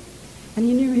out. And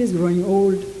he knew he's growing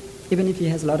old. Even if he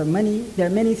has a lot of money, there are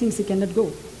many things he cannot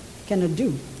do,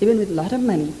 even with a lot of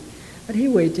money. But he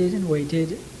waited and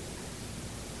waited.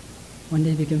 One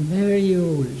day he became very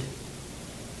old.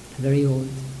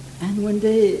 And one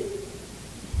day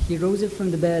he rose up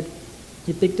from the bed,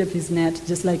 he picked up his net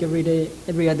just like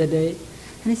every other day,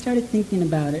 and he started thinking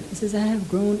about it. He says, I have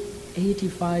grown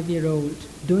 85-year-old,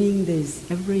 doing this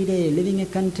every day, living a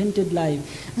contented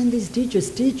life. And these teachers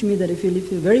teach me that if you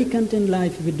live a very content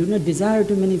life, if you do not desire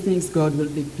too many things, God will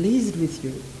be pleased with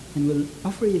you and will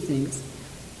offer you things.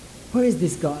 Where is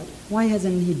this God? Why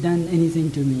hasn't he done anything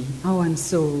to me? Oh, I'm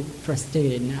so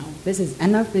frustrated now. This is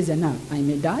enough. I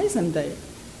may die someday.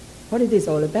 What is this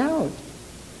all about?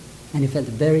 And he felt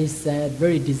very sad,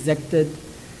 very dejected. And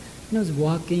he was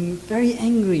walking very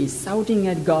angry, shouting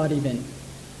at God even,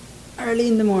 early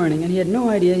in the morning. And he had no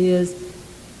idea he has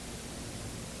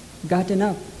gotten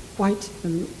up quite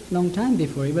a long time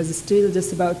before. It was still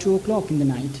just about 2 o'clock in the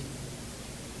night.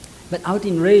 But out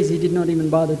in rage, he did not even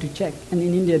bother to check. And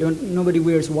in India, nobody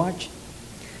wears watch.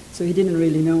 So he didn't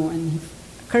really know. And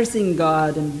cursing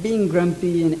God and being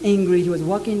grumpy and angry, he was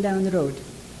walking down the road.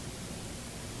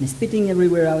 And spitting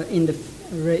everywhere out in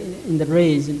the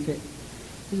rage. He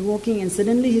was walking, and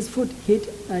suddenly his foot hit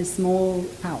a small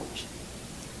pouch,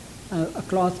 a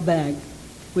cloth bag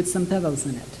with some pebbles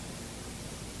in it.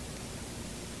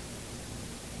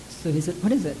 So he said,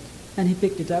 what is it? And he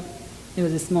picked it up. It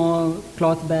was a small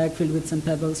cloth bag filled with some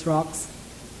pebbles, rocks.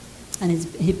 And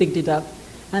he picked it up.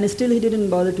 And still he didn't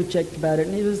bother to check about it.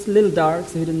 And it was a little dark,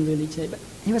 so he didn't really check. But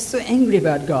he was so angry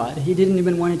about God. He didn't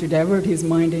even want to divert his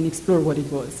mind and explore what it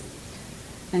was.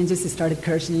 And he just started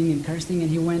cursing. And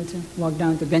he walked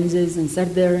down to Ganges and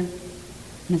sat there. And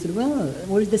I said, well,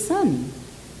 where's the sun?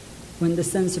 When the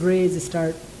sun's rays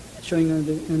start showing on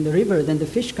the river, then the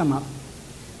fish come up.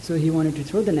 So he wanted to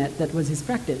throw the net. That was his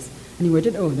practice. And he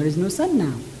waited, there is no sun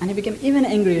now. And he became even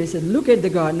angrier. He said, look at the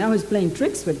God, now he's playing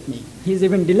tricks with me. He's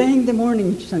even delaying the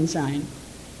morning sunshine.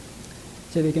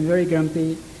 So he became very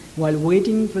grumpy. While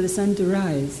waiting for the sun to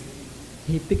rise,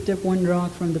 he picked up one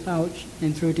rock from the pouch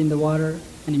and threw it in the water,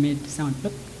 and he made the sound,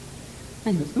 plop.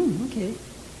 And he was, okay.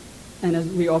 And as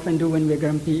we often do when we're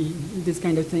grumpy, these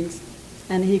kind of things.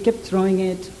 And he kept throwing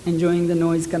it, enjoying the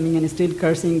noise coming, and still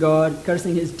cursing God,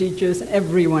 cursing his teachers,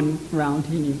 everyone around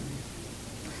he knew.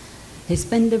 He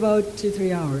spent about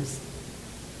 2-3 hours.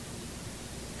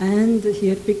 And he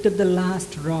had picked up the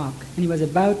last rock, and he was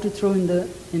about to throw in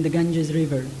the Ganges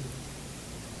river.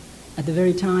 At the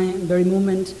very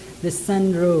moment, the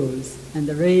sun rose, and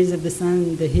the rays of the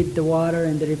sun, they hit the water,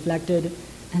 and they reflected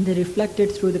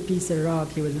through the piece of rock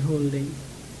he was holding.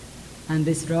 And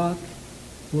this rock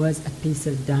was a piece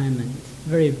of diamond,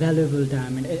 very valuable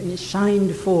diamond, and it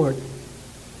shined forth.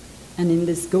 And in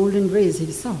this golden rays,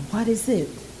 he saw, what is it?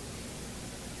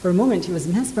 For a moment he was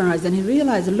mesmerized, and he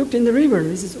realized, and looked in the river.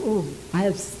 He says, oh, I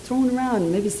have thrown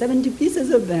around maybe 70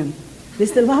 pieces of them. This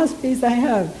is the last piece I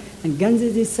have. And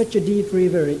Ganges is such a deep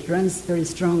river, it runs very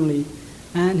strongly.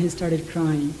 And he started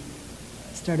crying.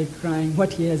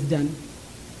 What he has done.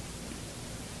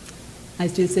 I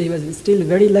still say he was still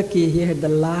very lucky he had the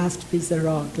last piece of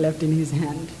rock left in his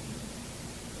hand.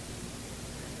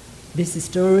 This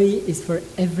story is for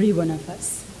every one of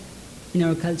us. In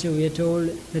our culture we are told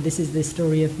that this is the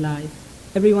story of life.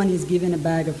 Everyone is given a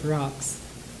bag of rocks.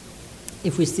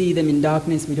 If we see them in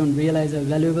darkness, we don't realize how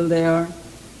valuable they are.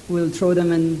 We'll throw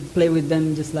them and play with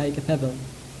them just like a pebble,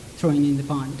 throwing in the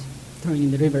pond, throwing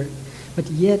in the river. But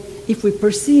yet, if we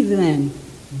perceive them,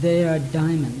 they are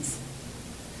diamonds.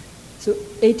 So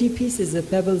 80 pieces of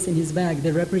pebbles in his bag,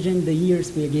 they represent the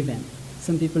years we are given.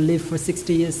 Some people live for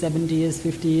 60 years, 70 years,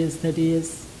 50 years, 30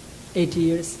 years, 80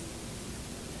 years.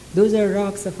 Those are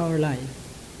rocks of our life.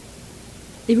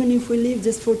 Even if we live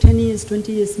just for 10 years,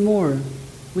 20 years more,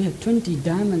 we have 20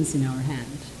 diamonds in our hand.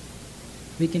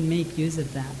 We can make use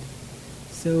of that.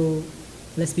 So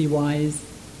let's be wise.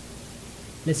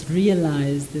 Let's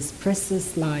realize this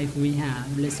precious life we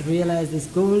have. Let's realize this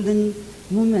golden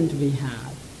moment we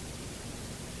have.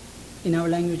 In our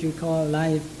language we call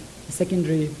life a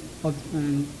secondary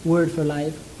word for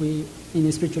life. We, in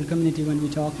a spiritual community when we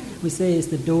talk, we say it's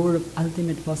the door of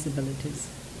ultimate possibilities.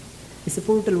 It's a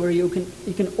portal where you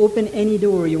can open any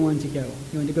door you want to go.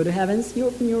 You want to go to heavens, you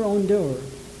open your own door.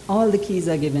 All the keys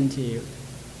are given to you.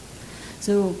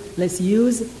 So let's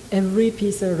use every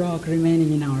piece of rock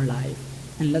remaining in our life.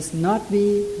 And let's not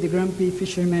be the grumpy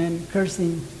fisherman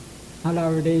cursing all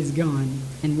our days gone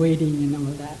and waiting and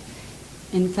all that.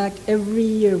 In fact, every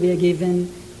year we are given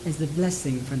as a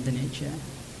blessing from the nature.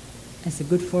 As a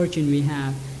good fortune we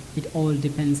have, it all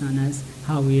depends on us,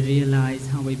 how we realize,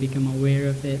 how we become aware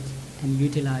of it, and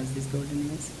utilize these golden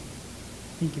years.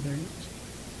 Thank you very much.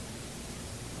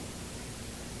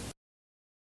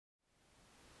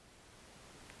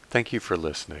 Thank you for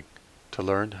listening. To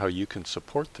learn how you can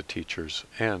support the teachers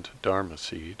and Dharma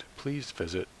Seed, please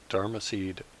visit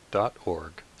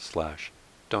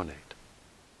dharmaseed.org/donate.